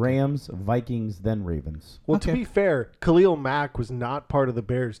 Texans, Okay. Rams, Vikings, then Ravens. Well, to Okay. be fair, Khalil Mack was not part of the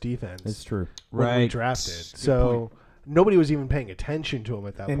Bears defense It's true. when we Right. drafted. Good So nobody was even paying attention to him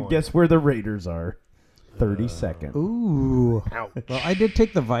at that And point. guess where the Raiders are? 32nd. Ooh. Ouch. Well, I did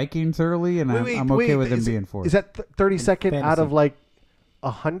take the Vikings early, and I'm okay with them is it- being 4th. Is that 32nd out Fantasy. of like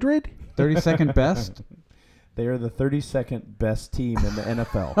 100? 32nd best? They are the 32nd best team in the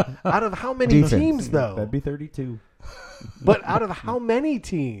NFL. Out of how many Defense. teams, though? That'd be 32. But out of how many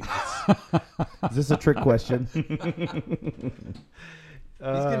teams? Is this a trick question? He's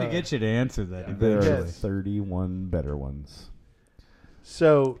gonna get you to answer that There are eventually. Yes. 31 better ones.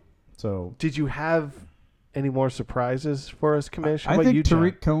 So, So did you have any more surprises for us, Commish? How I about think you, John?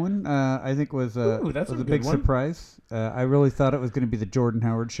 Tariq Cohen, I think was Ooh, that's was a a good big one. surprise. I really thought it was going to be the Jordan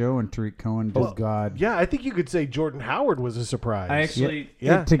Howard show, and Tariq Cohen oh just God, Yeah, I think you could say Jordan Howard was a surprise. I actually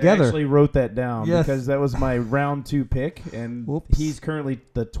Yeah. together. I actually wrote that down Yes. because that was my round 2 pick, and Whoops. he's currently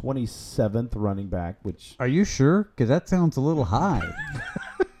the 27th running back, which Are you sure? Because that sounds a little high.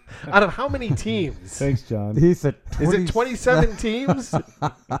 Out of how many teams? thanks, John. He said, Is it 27 teams?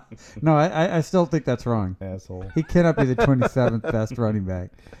 No, I still think that's wrong. Asshole. He cannot be the 27th best running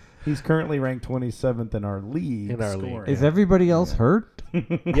back. He's currently ranked 27th in our league. In our scoring. league. Is everybody else hurt?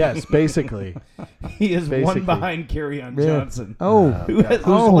 Yes, basically. He is Basically. one behind Carryon Yeah. Johnson. Oh, Who has, Oh.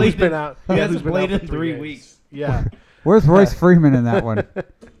 who's Who's played been in- out? He yeah, hasn't who's been played out in for 3 games. weeks. Yeah. where's Royce Freeman in that one?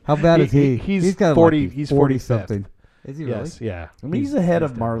 How bad is he? He's got 40 like he's 40 45th. something. Is he really? Yes, yeah. I mean, he's ahead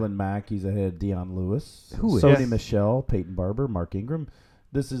of Marlon Mack. He's ahead of Deion Lewis. Who is? Sony Yes. Michelle, Peyton Barber, Mark Ingram.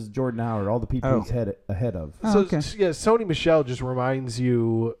 This is Jordan Howard. All the people Oh. he's ahead of. Oh, So okay. yeah, Sony Michelle just reminds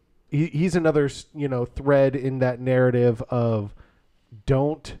you he's another thread in that narrative of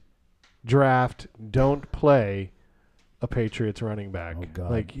don't draft, don't play a Patriots running back. Oh, God.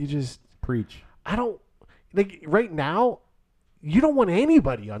 Like you just Preach. I don't like right now. You don't want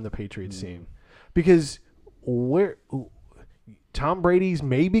anybody on the Patriots team because Tom Brady's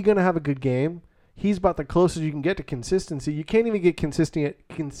maybe going to have a good game. He's about the closest you can get to consistency. You can't even get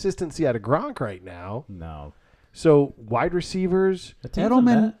consistency out of Gronk right now. No. So wide receivers,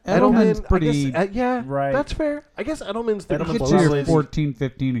 Edelman's pretty. I guess, yeah, Right. That's fair. I guess Edelman's the Edelman's Gets you your closest. 14,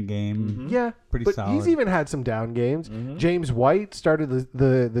 15 a game. Yeah, Pretty but solid. he's even had some down games. James White started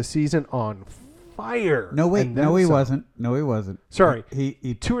the season on fire. No, wait. and then No, he some. wasn't. No, he wasn't. Sorry.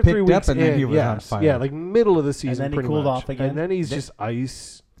 He 2 or picked 3 up weeks and then in, he was on yes. fire. Yeah, like middle of the season, then he pretty cooled much. off again. And then he's just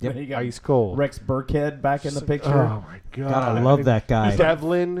ice, Then he got ice cold. Rex Burkhead back in the picture. Oh my god! God, I love that guy.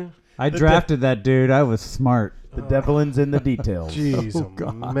 Devlin. I drafted that dude. I was smart. The Devlin's in the details. Jeez, Oh,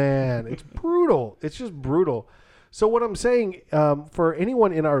 God. man, it's brutal. It's just brutal. So what I'm saying, for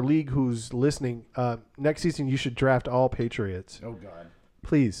anyone in our league who's listening, next season you should draft all Patriots, Oh God.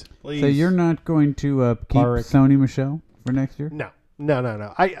 please. Please. So you're not going to keep Tarek. Sony Michelle for next year? No.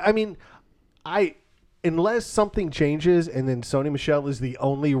 I mean, unless something changes and then Sony Michelle is the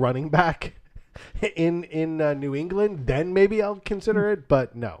only running back in New England, then maybe I'll consider it.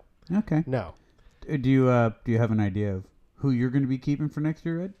 But no. Okay. Do you have an idea of who you're going to be keeping for next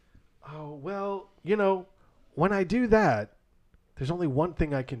year, Ed? Oh well, when I do that, there's only one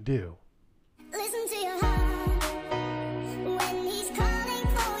thing I can do. Listen to your heart when he's calling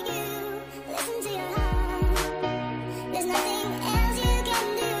for you. Listen to your heart. There's nothing else you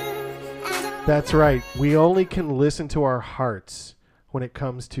can do. I don't That's right. We only can listen to our hearts when it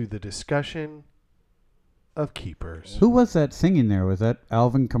comes to the discussion of keepers. Who was that singing there? Was that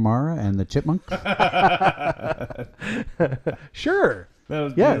Alvin Kamara and the Chipmunks? Sure. That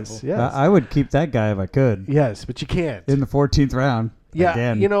was Yes. beautiful. Yes. I would keep that guy if I could. Yes, but you can't. In the 14th round. Yeah,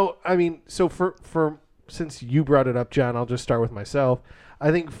 Again. I mean, so for since you brought it up, John, I'll just start with myself.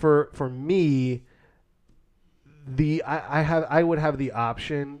 I think for me, I would have the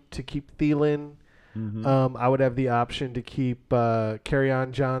option to keep Thielen. I would have the option to keep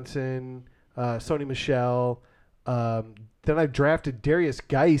Kerryon Johnson, Sony Michelle. Then I drafted Darius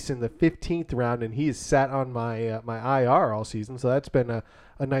Geis in the 15th round, and he has sat on my my IR all season. So that's been a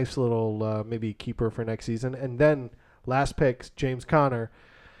nice little maybe keeper for next season. And then last picks, James Conner.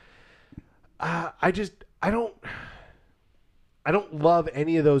 I don't love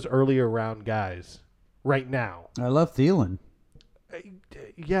any of those earlier round guys right now. I love Thielen.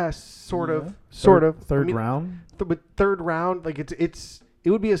 Yes, sort of. Third I mean, round. but third round, like it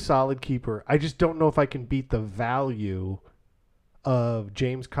would be a solid keeper. I just don't know if I can beat the value of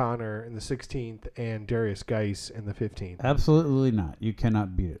James Conner in the 16th and Darius Geis in the 15th. Absolutely not. You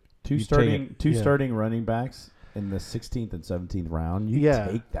cannot beat it. Two You starting take Yeah. starting running backs in the 16th and 17th round. You Yeah.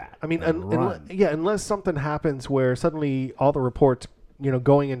 take that. I mean, and run. unless something happens where suddenly all the reports,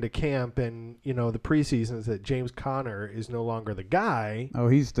 going into camp and, the preseason is that James Conner is no longer the guy. Oh,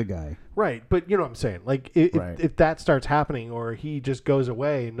 he's the guy. Right. But you know what I'm saying? Like, if, Right. if that starts happening or he just goes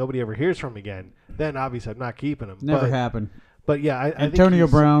away and nobody ever hears from him again, then obviously I'm not keeping him. Never but, happened. But yeah, I think Antonio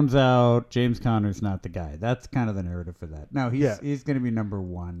he's- Brown's out. James Conner's not the guy. That's kind of the narrative for that. No, Yeah. he's going to be number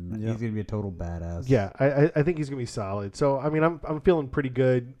one. Yeah. He's going to be a total badass. Yeah, I think he's gonna be solid. So I mean, I'm feeling pretty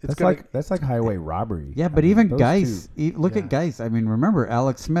good. It's That's like highway robbery. Yeah, I but mean, even those Geis, two- look Yeah. at Geis. I mean, remember,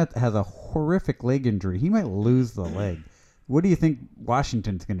 Alex Smith has a horrific leg injury. He might lose the leg. What do you think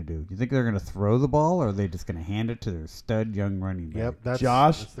Washington's going to do? You think they're going to throw the ball, or are they just going to hand it to their stud young running back? Yep, that's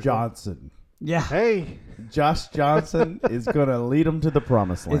Josh that's the goal. Johnson. Yeah. Hey, Josh Johnson is going to lead them to the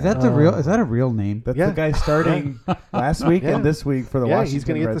promised land. Is that the real? Is that a real name? That's Yeah. the guy starting last week Yeah. and this week for the yeah, Washington he's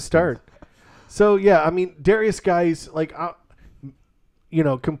gonna get the Redskins. start. So yeah, I mean, Darius Geis, like,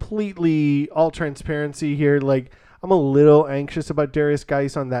 completely all transparency here. Like, I'm a little anxious about Darius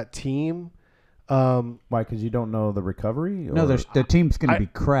Geis on that team. Why? Because you don't know the recovery? No, or- the team's going I- to be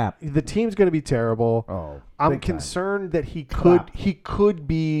crap. The team's going to be terrible. Oh, I'm big time. concerned that he Crap. could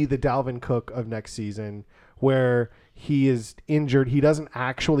be the Dalvin Cook of next season, where he is injured. He doesn't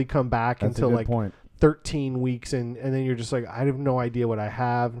actually come back That's until a good like point. 13 weeks, and then you're just like, I have no idea what I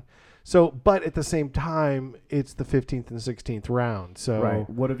have. So, but at the same time, it's the 15th and 16th round. So, Right.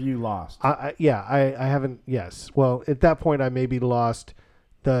 What have you lost? I haven't. Yes. Well, at that point, I maybe lost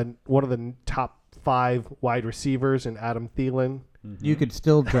one of the top 5 wide receivers in Adam Thielen. You could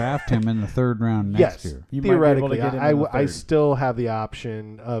still draft him in the third round next Yes, year. You might be able to theoretically, get him I in the I third. still have the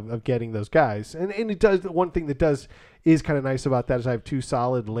option of getting those guys, and it does. One thing that does is kind of nice about that is I have 2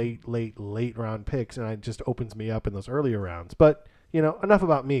 solid late round picks, and it just opens me up in those earlier rounds. But enough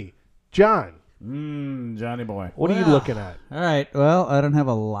about me. John, Johnny boy. what are you Well, looking at? All right. Well, I don't have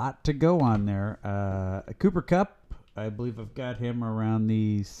a lot to go on there. Cooper Kupp, I believe I've got him around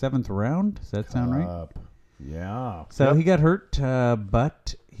the 7th round. Does that sound right? Up. Yeah. So Yep. he got hurt,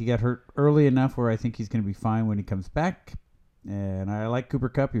 but he got hurt early enough where I think he's going to be fine when he comes back. And I like Cooper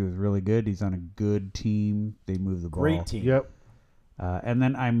Kupp. He was really good. He's on a good team. They move the ball. Great team. Yep. And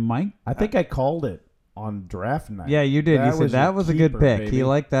then I might. I think I called it on draft night. Yeah, you did. You said your that was a good keeper, pick. baby. He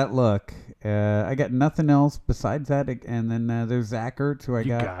liked that look. I got nothing else besides that. And then there's Zach Ertz, who I You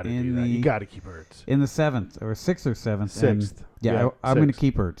got gotta in do that. the You gotta keep Hurts. in the 7th or 6th or 7th. And 6th. yeah, Yeah, I'm going to 6th.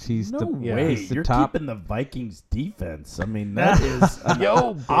 keep Ertz. He's No the way. he's the You're top. keeping the Vikings defense. I mean, that is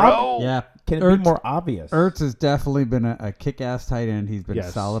Yo, bro. Yeah, Can it Ertz- be more obvious? Ertz has definitely been a kick-ass tight end. He's been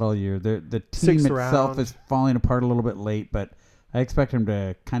Yes. solid all year. The team 6th itself round. is falling apart a little bit late, but I expect him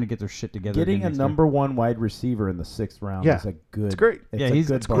to kind of get their shit together. Getting again a next year. number 1 wide receiver in the 6th round Yeah. is a good. It's great. It's Yeah, a he's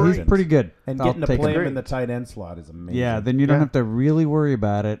good he's bargain. pretty good. And I'll getting to take play him. him in the tight end slot is amazing. Yeah, then you don't Yeah. have to really worry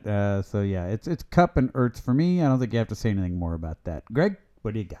about it. So yeah, it's Kupp and Ertz for me. I don't think you have to say anything more about that. Greg,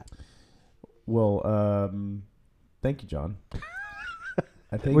 what do you got? Well, thank you, John.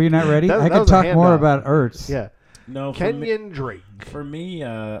 I think. Were you not ready? That- I that could was a talk more handoff. about Ertz. Yeah. No, Kenyon Drake. For me,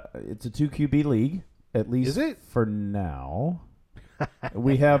 it's a 2 QB league, at least Is it? for now.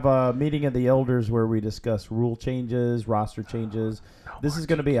 We have a meeting of the elders where we discuss rule changes, roster changes. This is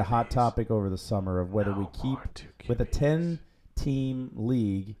going to be a hot topic over the summer of whether we keep with a 10-team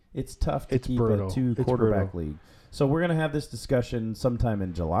league. It's tough to It's keep brutal. a It's 2-quarterback brutal. league. So we're going to have this discussion sometime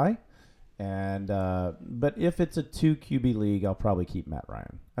in July. And but if it's a 2 QB league, I'll probably keep Matt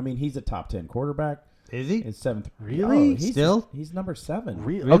Ryan. I mean, he's a top 10 quarterback. Is he? His 7th. Really? Still? He's number 7.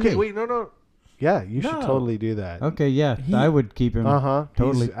 Really? Okay, wait, no. Yeah, you should No. totally do that. Okay, yeah, I would keep him.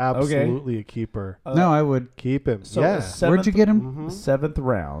 Totally. He's absolutely a keeper. No, I would. Keep him. So yeah. Where'd you get him? Mhm. 7th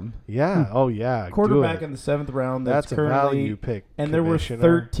round. Yeah. Oh, yeah. do Quarterback it. in the 7th round. That's a currently, value pick. And there were Commissioner.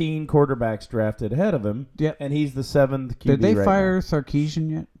 13 quarterbacks drafted ahead of him. Yep. And he's the 7th QB. Did they right fire Sarkisian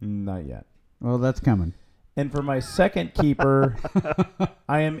yet? now. Not yet. Well, that's coming. And for my second keeper,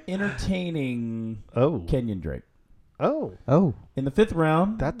 I am entertaining Oh. Kenyon Drake. Oh. Oh, In the 5th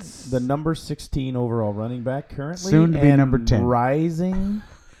round, That's the number 16 overall running back currently. Soon to be and number 10. Rising.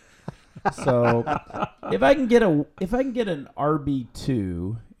 So if I can get an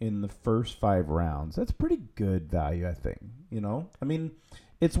RB2 in the first 5 rounds, that's pretty good value, I think. I mean,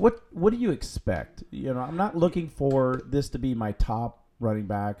 it's what do you expect? I'm not looking for this to be my top running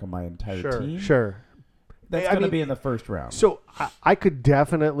back on my entire team. Sure. That's I going to mean, be in the first round. So I could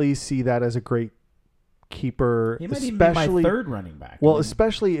definitely see that as a great keeper, He might even be my especially 3rd running back. well, I mean,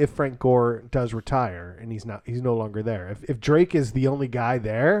 especially if Frank Gore does retire and he's no longer there. If Drake is the only guy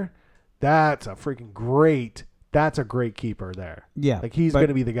there, that's a freaking great. That's a great keeper there. yeah. Like he's but going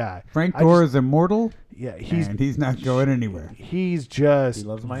to be the guy. Frank I Gore just- is immortal, Yeah, and he's not going anywhere. He's just He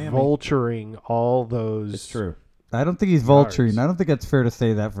loves Miami. vulturing all those. it's true. I don't think he's Stars. vulturing. I don't think that's fair to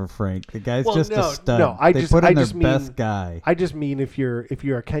say that for Frank. The guy's Well, just no, a stud. no, I they just- put in I their just mean- best guy. I just mean if you're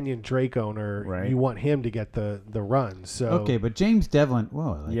a Kenyon Drake owner, Right. you want him to get the runs. So Okay, but James Devlin.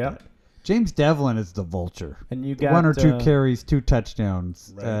 Whoa, I like Yep. that. James Devlin is the vulture. And you got 1 or 2 carries, 2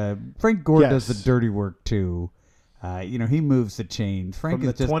 touchdowns. Right. Frank Gore does Yes. the dirty work too. He moves the chains. Frank from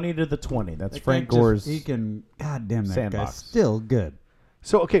is the just 20 to the 20. That's that Frank guy just- Gore's. He can. God damn that sandbox. guy's still good.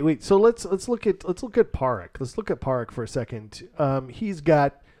 So okay, wait. So let's look at Parik. Let's look at Parik for a second. He's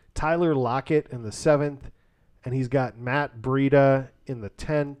got Tyler Lockett in the 7th, and he's got Matt Breida in the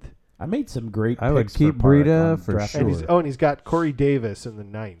 10th, I made some great. I would picks keep for Parik Breida on for draft sure. and he's got Corey Davis in the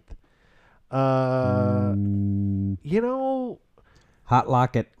 9th. You know, Hot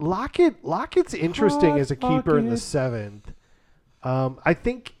Locket. Lockett's interesting Hot as a keeper in the Lockett. 7th. I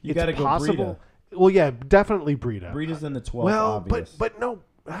think You it's gotta go possible. Well, yeah, definitely Breida. Breida's in the 12th. Well, obvious. but no.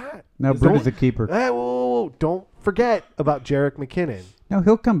 No, Breida's a keeper. Whoa, don't forget about Jerick McKinnon. No,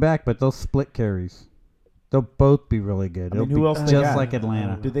 he'll come back, but they'll split carries. They'll both be really good. I mean, It'll who be else they just got? like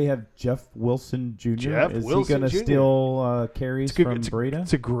Atlanta. Do they have Jeff Wilson Jr.? Jeff Is Wilson he going to Jr. steal carries from Breida?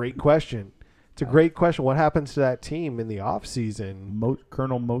 It's a great question. It's a great question. What happens to that team in the offseason?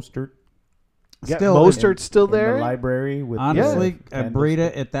 Colonel Mostert Yeah, Still- Mostert's still in there. the library with Honestly, Candace.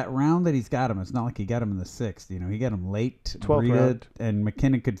 Breida at that round that he's got him, it's not like he got him in the 6th. He got him late. 12th Breida round. and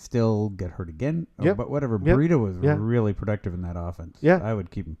McKinnon could still get hurt again. Yep. But whatever. Yep. Breida was Yeah. really productive in that offense. Yeah. I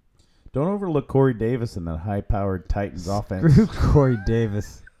would keep him. Don't overlook Corey Davis in that high-powered Titans offense. Screw Corey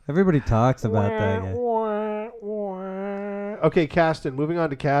Davis. Everybody talks about that guy. Okay, Caston. Moving on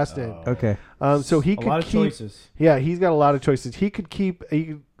to Caston. Okay. So he A could lot of keep. choices. Yeah, he's got a lot of choices. He could keep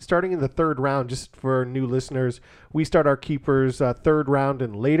starting in the 3rd round. Just for new listeners, we start our keepers 3rd round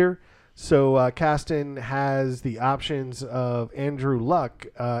and later. So Caston has the options of Andrew Luck,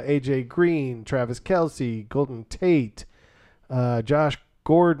 AJ Green, Travis Kelce, Golden Tate, Josh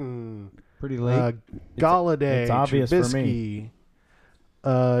Gordon, Pretty late. Galladay, it's obvious for Trubisky, me.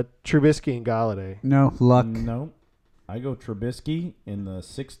 Trubisky and Galladay. No, Luck. No. I go Trubisky in the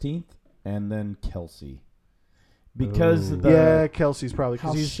 16th and then Kelsey. Because Yeah, Kelsey's probably how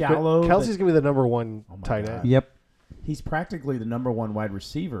because he's shallow Kelsey's gonna be the number 1 Oh my tight God. end. Yep. he's practically the number 1 wide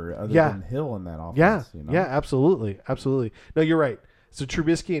receiver other Yeah. than Hill in that offense. Yeah, you know? yeah, absolutely. No, you're right. So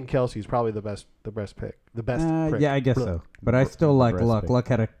Trubisky and Kelsey is probably the best pick. The best prick. Yeah, I guess Blah. so. But I still like breast Luck. pick. Luck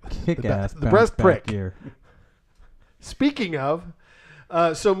had a kick-ass the bounce breast back prick. year. Speaking of,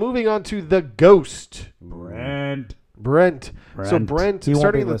 so moving on to the Ghost, Brent. Brent. So Brent, He won't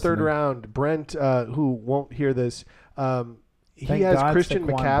starting be in the 3rd listening. round, Brent, who won't hear this, he Thank has God Christian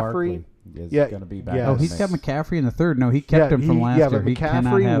Saquon McCaffrey. Barkley is Yeah, going to be back. yeah. in Oh, the he's got mix. McCaffrey in the 3rd. No, he kept him from last year. but He cannot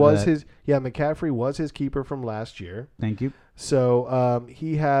McCaffrey have was that. McCaffrey was his keeper from last year. Thank you. So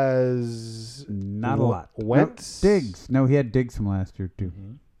he has Not a lot. Wentz, No, Diggs. No, he had Diggs from last year too.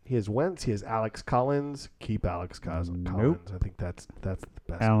 Mhm. He has Wentz. He has Alex Collins. Keep Alex Collins. Nope. I think that's the best.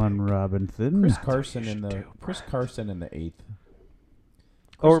 Allen pick. Robinson. Chris That's what Carson you in should the do, Chris Carson in the 8th.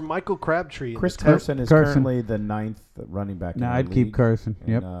 Or Michael Crabtree. in Chris the 10th. Carson is Carson. currently the 9th running back. No, in the I'd keep league Carson.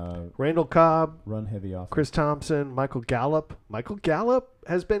 in, Yep. Randall Cobb, run heavy offense. Chris Thompson, Michael Gallup. Michael Gallup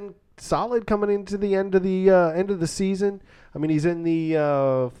has been solid coming into the end of the season. I mean, he's in the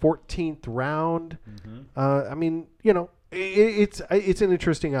 14th round. Mhm. I mean, it's an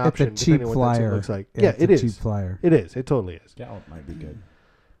interesting option. It's a cheap depending on what that team flyer. looks like. Yeah, Yeah, it's it a is. cheap flyer. It is. It totally is. Gallup might be good.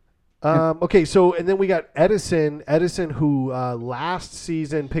 Okay, so and then we got Edison, who last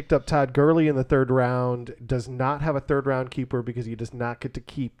season picked up Todd Gurley in the 3rd round, does not have a 3rd round keeper because he does not get to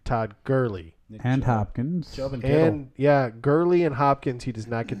keep Todd Gurley. Nick And Chubb. Hopkins. Chubb and Kittle. And yeah, Gurley and Hopkins he does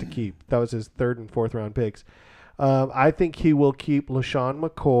not get to keep. That was his 3rd and 4th round picks. I think he will keep LaShawn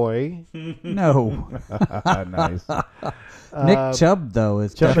McCoy. No. Nice. Nick Chubb, though,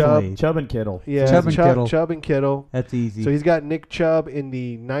 is Chubb, definitely. Chubb and Kittle. Yeah, Chubb and Kittle. Chubb and Kittle. That's easy. So he's got Nick Chubb in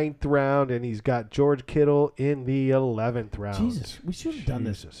the 9th round, and he's got George Kittle in the 11th round. Jesus, we should have done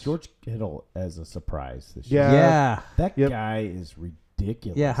Jesus. this. George Kittle as a surprise this year. Yeah. yeah. That Yep. guy is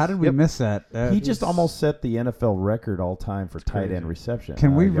ridiculous. Yeah, how did we Yep. miss that? He just almost set the NFL record all time for tight crazy. end reception.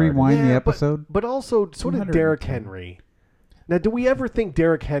 Can we yardage. rewind the Yeah, episode? But also, so did Derrick 210. Henry. Now, do we ever think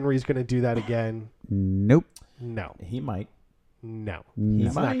Derrick Henry's going to do that again? Nope. No. He might. No. He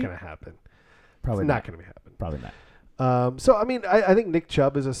It's not might. going to happen. Probably It's not going to happen. Probably not. So, I mean, I think Nick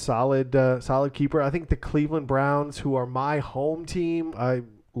Chubb is a solid keeper. I think the Cleveland Browns, who are my home team, I'm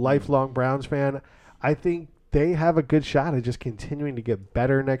lifelong Browns fan, I think they have a good shot at just continuing to get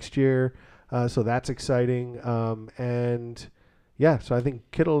better next year. So that's exciting. And, yeah, so I think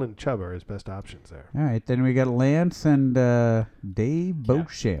Kittle and Chubb are his best options there. All right, then we got Lance and Dave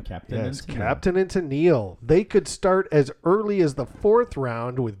Beauchamp. Captain. Yes, and Tennille. Captain and Tennille. They could start as early as the 4th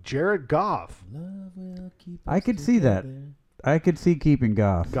round with Jared Goff. Love will keep I us could see that. together. I could see keeping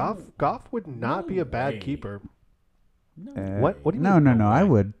Goff. Goff would not be a bad way. keeper. No. Uh, What do you no, mean, no, no no. I way?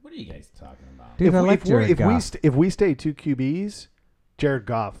 would. What are you guys Dude, I like Jared Goff. if we stay 2 QBs, Jared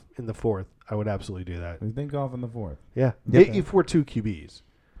Goff in the 4th, I would absolutely do that. We think off in the 4th. Yeah, Yep. if we're 2 QBs.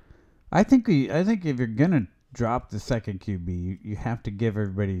 I think if you're gonna drop the second QB, you have to give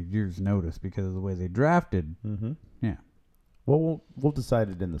everybody a year's notice because of the way they drafted. Mm-hmm. Yeah, Well, we'll decide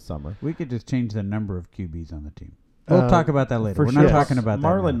it in the summer. we could just change the number of QBs on the team. We'll talk about that later. for We're sure. not talking about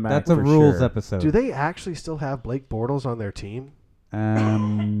Marlon that. now. Mack That's a for rules sure. episode. Do they actually still have Blake Bortles on their team?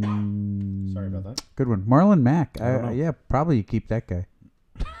 Sorry about that. Good one, Marlon Mack. I don't know. Yeah, probably you keep that guy.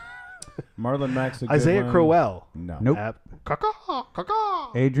 Marlon Mack's a good Isaiah one. Crowell. No. Nope.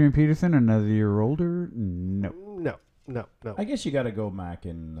 Caw-caw. Adrian Peterson, another year older. No, No. I guess you got to go Mack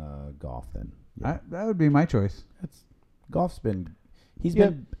and Goff then. Yeah. that would be my choice. Goff's been. He's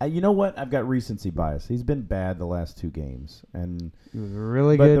Yeah. been. You know what? I've got recency bias. He's been bad the last 2 games, and He was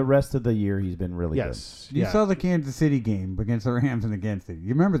really but good. the rest of the year he's been really Yes. You yeah. saw the Kansas City game against the Rams and against it. You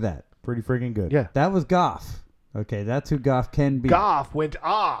remember that? good. Pretty freaking good. Yeah. That was Goff. Okay, that's who Goff can be. Goff went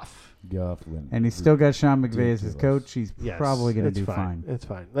off. Goff went. And he's still got Sean McVay as his Ridiculous. coach. He's Yes, probably going to it's do fine. It's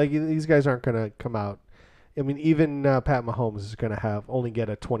fine. Like these guys aren't going to come out. I mean, even Pat Mahomes is going to only get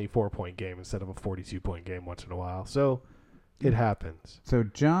a 24-point game instead of a 42-point game once in a while. So it happens. So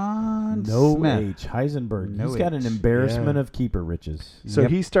John No Smith. H. Heisenberg. No He's got an H. embarrassment Yeah. of keeper riches. So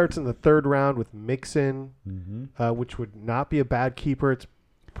Yep. he starts in the 3rd round with Mixon, Mm-hmm. which would not be a bad keeper. It's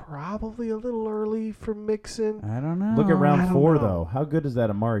probably a little early for Mixon. I don't know. Look at I round don't 4 know. though. How good is that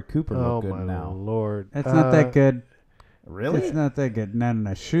Amari Cooper Oh look good my now? lord! It's not that good. Really? It's not that good.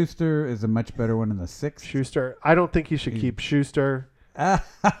 No. Schuster is a much better one in the 6th. Schuster. I don't think you should keep Schuster Ah,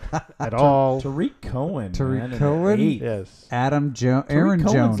 at all. Tariq Cohen. Tariq man, in the Cohen? 8th. Yes. Aaron Tariq Jones.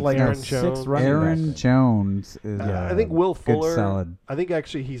 Cohen's like Aaron a Jones. 6th running Aaron back. Jones is. I think Will good Fuller. salad. I think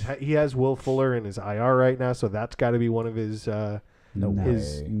actually he has Will Fuller in his IR right now, so that's got to be one of his No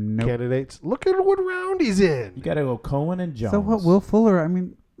his way. Nope. candidates. Look at what round he's in. You got to go Cohen and Jones. So what? Will Fuller? I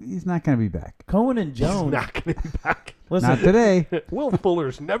mean, he's not going to be back. Cohen and He's Jones. not going to be back. Listen, Not today. Will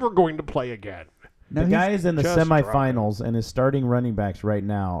Fuller's never going to play again. No, the he's- guy is in the just semifinals, and his starting running backs right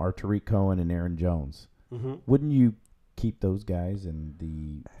now are Tariq Cohen and Aaron Jones. Mm-hmm. Wouldn't you keep those guys in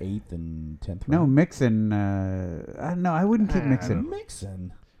the 8th and 10th No, round? Mixon. No, I wouldn't keep I Mixon.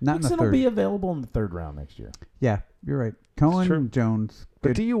 Mixon. Not in the Mixon will 3rd. be available in the 3rd round next year. Yeah, you're right. true. Cohen, Jones. But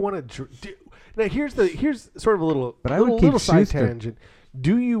Good. do you want to? Now here's sort of a little But I would keep little side Schuster. tangent.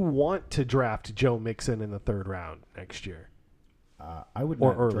 Do you want to draft Joe Mixon in the 3rd round next year? I would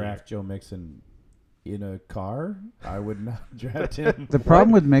Or not earlier. draft Joe Mixon in a car. I would not draft him. The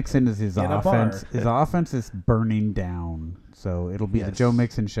problem with Mixon is his In a offense. bar. His offense is burning down. So it'll be the Yes. Joe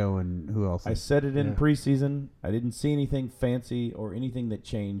Mixon show, and who else? I said it in Yeah. preseason. I didn't see anything fancy or anything that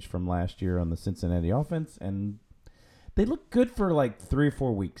changed from last year on the Cincinnati offense, and they looked good for like 3 or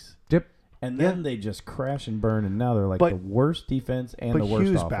 4 weeks. Yep. And then they just crash and burn, and now they're like But- the worst defense and But the worst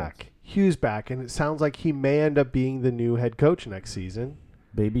Hughes offense. back. Hughes back, and it sounds like he may end up being the new head coach next season.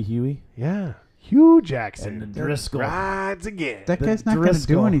 Baby Huey. Yeah, Hugh Jackson And the Driscoll. rides again. That The guy's not going to do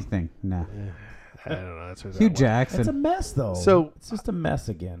Driscoll. anything. Nah. I don't know. That's what Hugh that was. It's a Jackson. mess, though. So- it's just a mess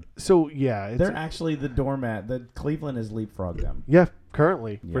again. So yeah, it's, They're actually the doormat. The Cleveland has leapfrogged them. yeah.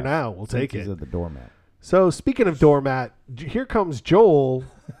 Currently, for Yeah. now, we'll take Because it. of the doormat. So speaking of doormat, here comes Joel.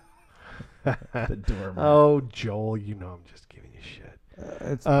 The doormat. Oh, Joel, you know I'm just giving you shit.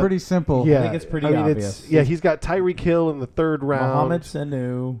 It's pretty simple. Yeah, think it's pretty I mean, obvious. Yeah, he's got Tyreek Hill in the 3rd round. Mohamed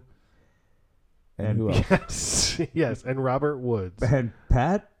Sanu. And who else? Yes, yes, and Robert Woods. And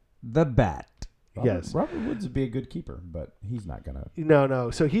Pat the Bat. Yes. Robert Woods would be a good keeper, but he's not going to. No.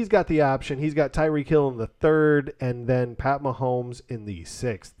 So he's got the option. He's got Tyreek Hill in the 3rd, and then Pat Mahomes in the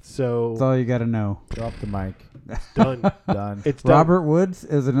 6th. So That's all you got to know. Drop the mic. done. Done. It's done. Robert Woods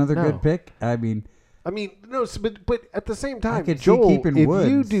is another No. good pick. I mean, I mean, no, but at the same time, could see Joel, keeping if you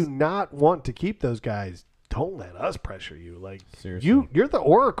Woods. do not want to keep those guys, don't let us pressure you. Like Seriously. you're the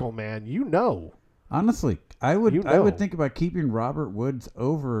oracle, man. You know. honestly, I would You I would know. think about keeping Robert Woods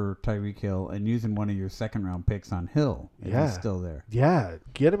over Tyreek Hill and using one of your 2nd round picks on Hill if Yeah. he's still there. Yeah,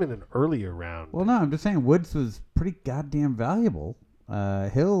 get him in an earlier round. Well, no, I'm just saying Woods was pretty goddamn valuable.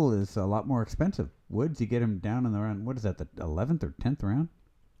 Hill is a lot more expensive. Woods, you get him down in the round. What is that? The 11th or 10th round?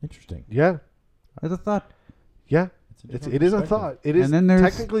 Interesting. Yeah, As a thought. yeah. different It is a perspective. thought. It is And then there's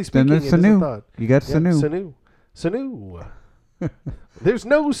technically speaking, then there's it is a Sanu. thought. You got Yeah, Sanu. Sanu. There's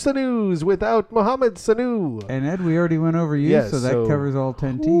no Sanus without Mohamed Sanu. And Ed, we already went over you, Yes, so that so covers all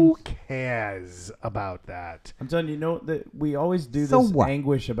 10 Who teams. cares about that? I'm telling you, that we always do So this what?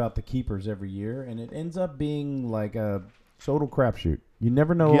 anguish about the keepers every year, and it ends up being like a total crapshoot. You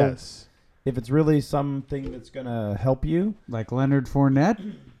never know Yes. if it's really something that's going to help you. Like Leonard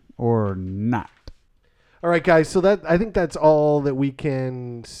Fournette or not. All right, guys. So I think that's all that we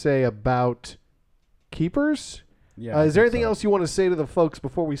can say about keepers. Yeah. Is there anything else you want to say to the folks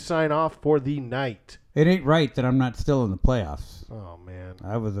before we sign off for the night? It ain't right that I'm not still in the playoffs. Oh man.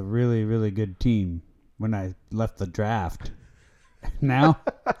 I was a really, really good team when I left the draft. Now,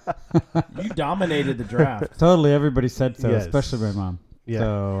 You dominated the draft. totally everybody said so, Yes. especially my mom. Yeah.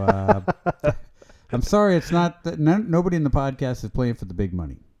 So I'm sorry it's not that nobody in the podcast is playing for the big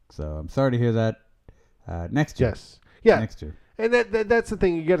money. So I'm sorry to hear that. Next year. Yes. Yeah. Next year. And that's the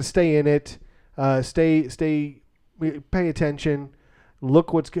thing. You got to stay in it. Pay attention.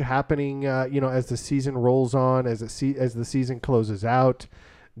 Look what's happening. As the season rolls on, as the season closes out.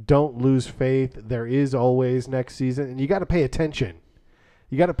 Don't lose faith. There is always next season, and you got to pay attention.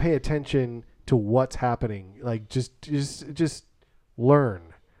 You got to pay attention to what's happening. Like just learn.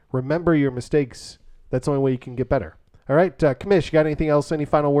 Remember your mistakes. That's the only way you can get better. All right, Kamish, you got anything else? Any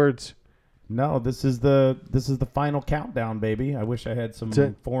final words? No, this is the final countdown, baby. I wish I had some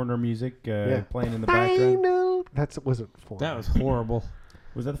That's it. Foreigner music Yeah. playing in the background. Final. That wasn't for. That was horrible.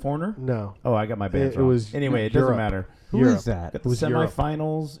 Was that the Foreigner? No. Oh, I got my bands It wrong. was Anyway, it Europe. doesn't matter. Who Europe. is that? Got the was Europe.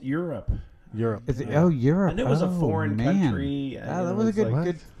 semifinals, Europe. Europe. Is it? Oh, Europe. I knew it was a Oh, foreign man. country. That was a good,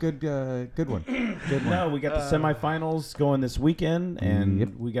 like- good one. Good one. No, we got the semifinals going this weekend, and Yep.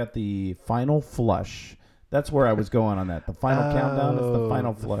 we got the final flush. That's where I was going on that. The final countdown is the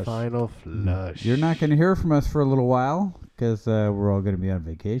final the flush. Final flush. You're not going to hear from us for a little while because we're all going to be on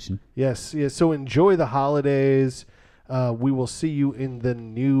vacation. Yes. So enjoy the holidays. We will see you in the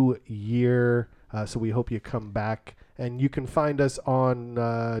new year. So we hope you come back. And you can find us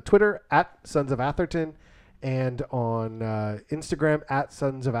on Twitter at Sons of Atherton and on Instagram at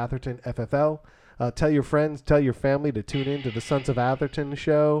Sons of Atherton FFL. Tell your friends, tell your family to tune in to the Sons of Atherton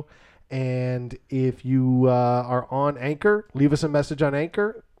show. And if you are on Anchor, leave us a message on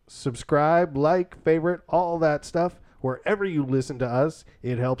Anchor. Subscribe, like, favorite, all that stuff. Wherever you listen to us,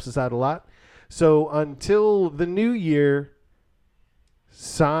 it helps us out a lot. So until the new year,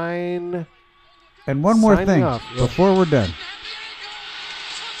 sign. And one more Signing thing off. before we're done.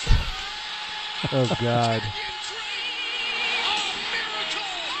 Oh, God.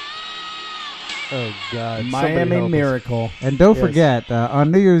 Oh, God. Somebody Miami help us. Miracle. And don't Yes. forget,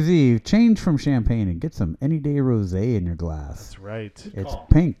 on New Year's Eve, change from champagne and get some Any Day Rosé in your glass. That's right. It's call.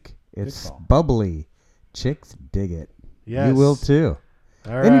 pink. It's call. bubbly. Chicks dig it. Yes. You will too.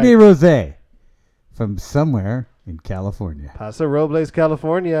 All Any right. Day Rosé from somewhere in California. Paso Robles,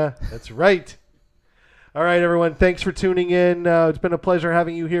 California. That's right. All right, everyone. Thanks for tuning in. It's been a pleasure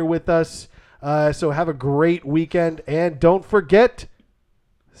having you here with us. So have a great weekend. And don't forget,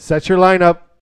 set your lineup.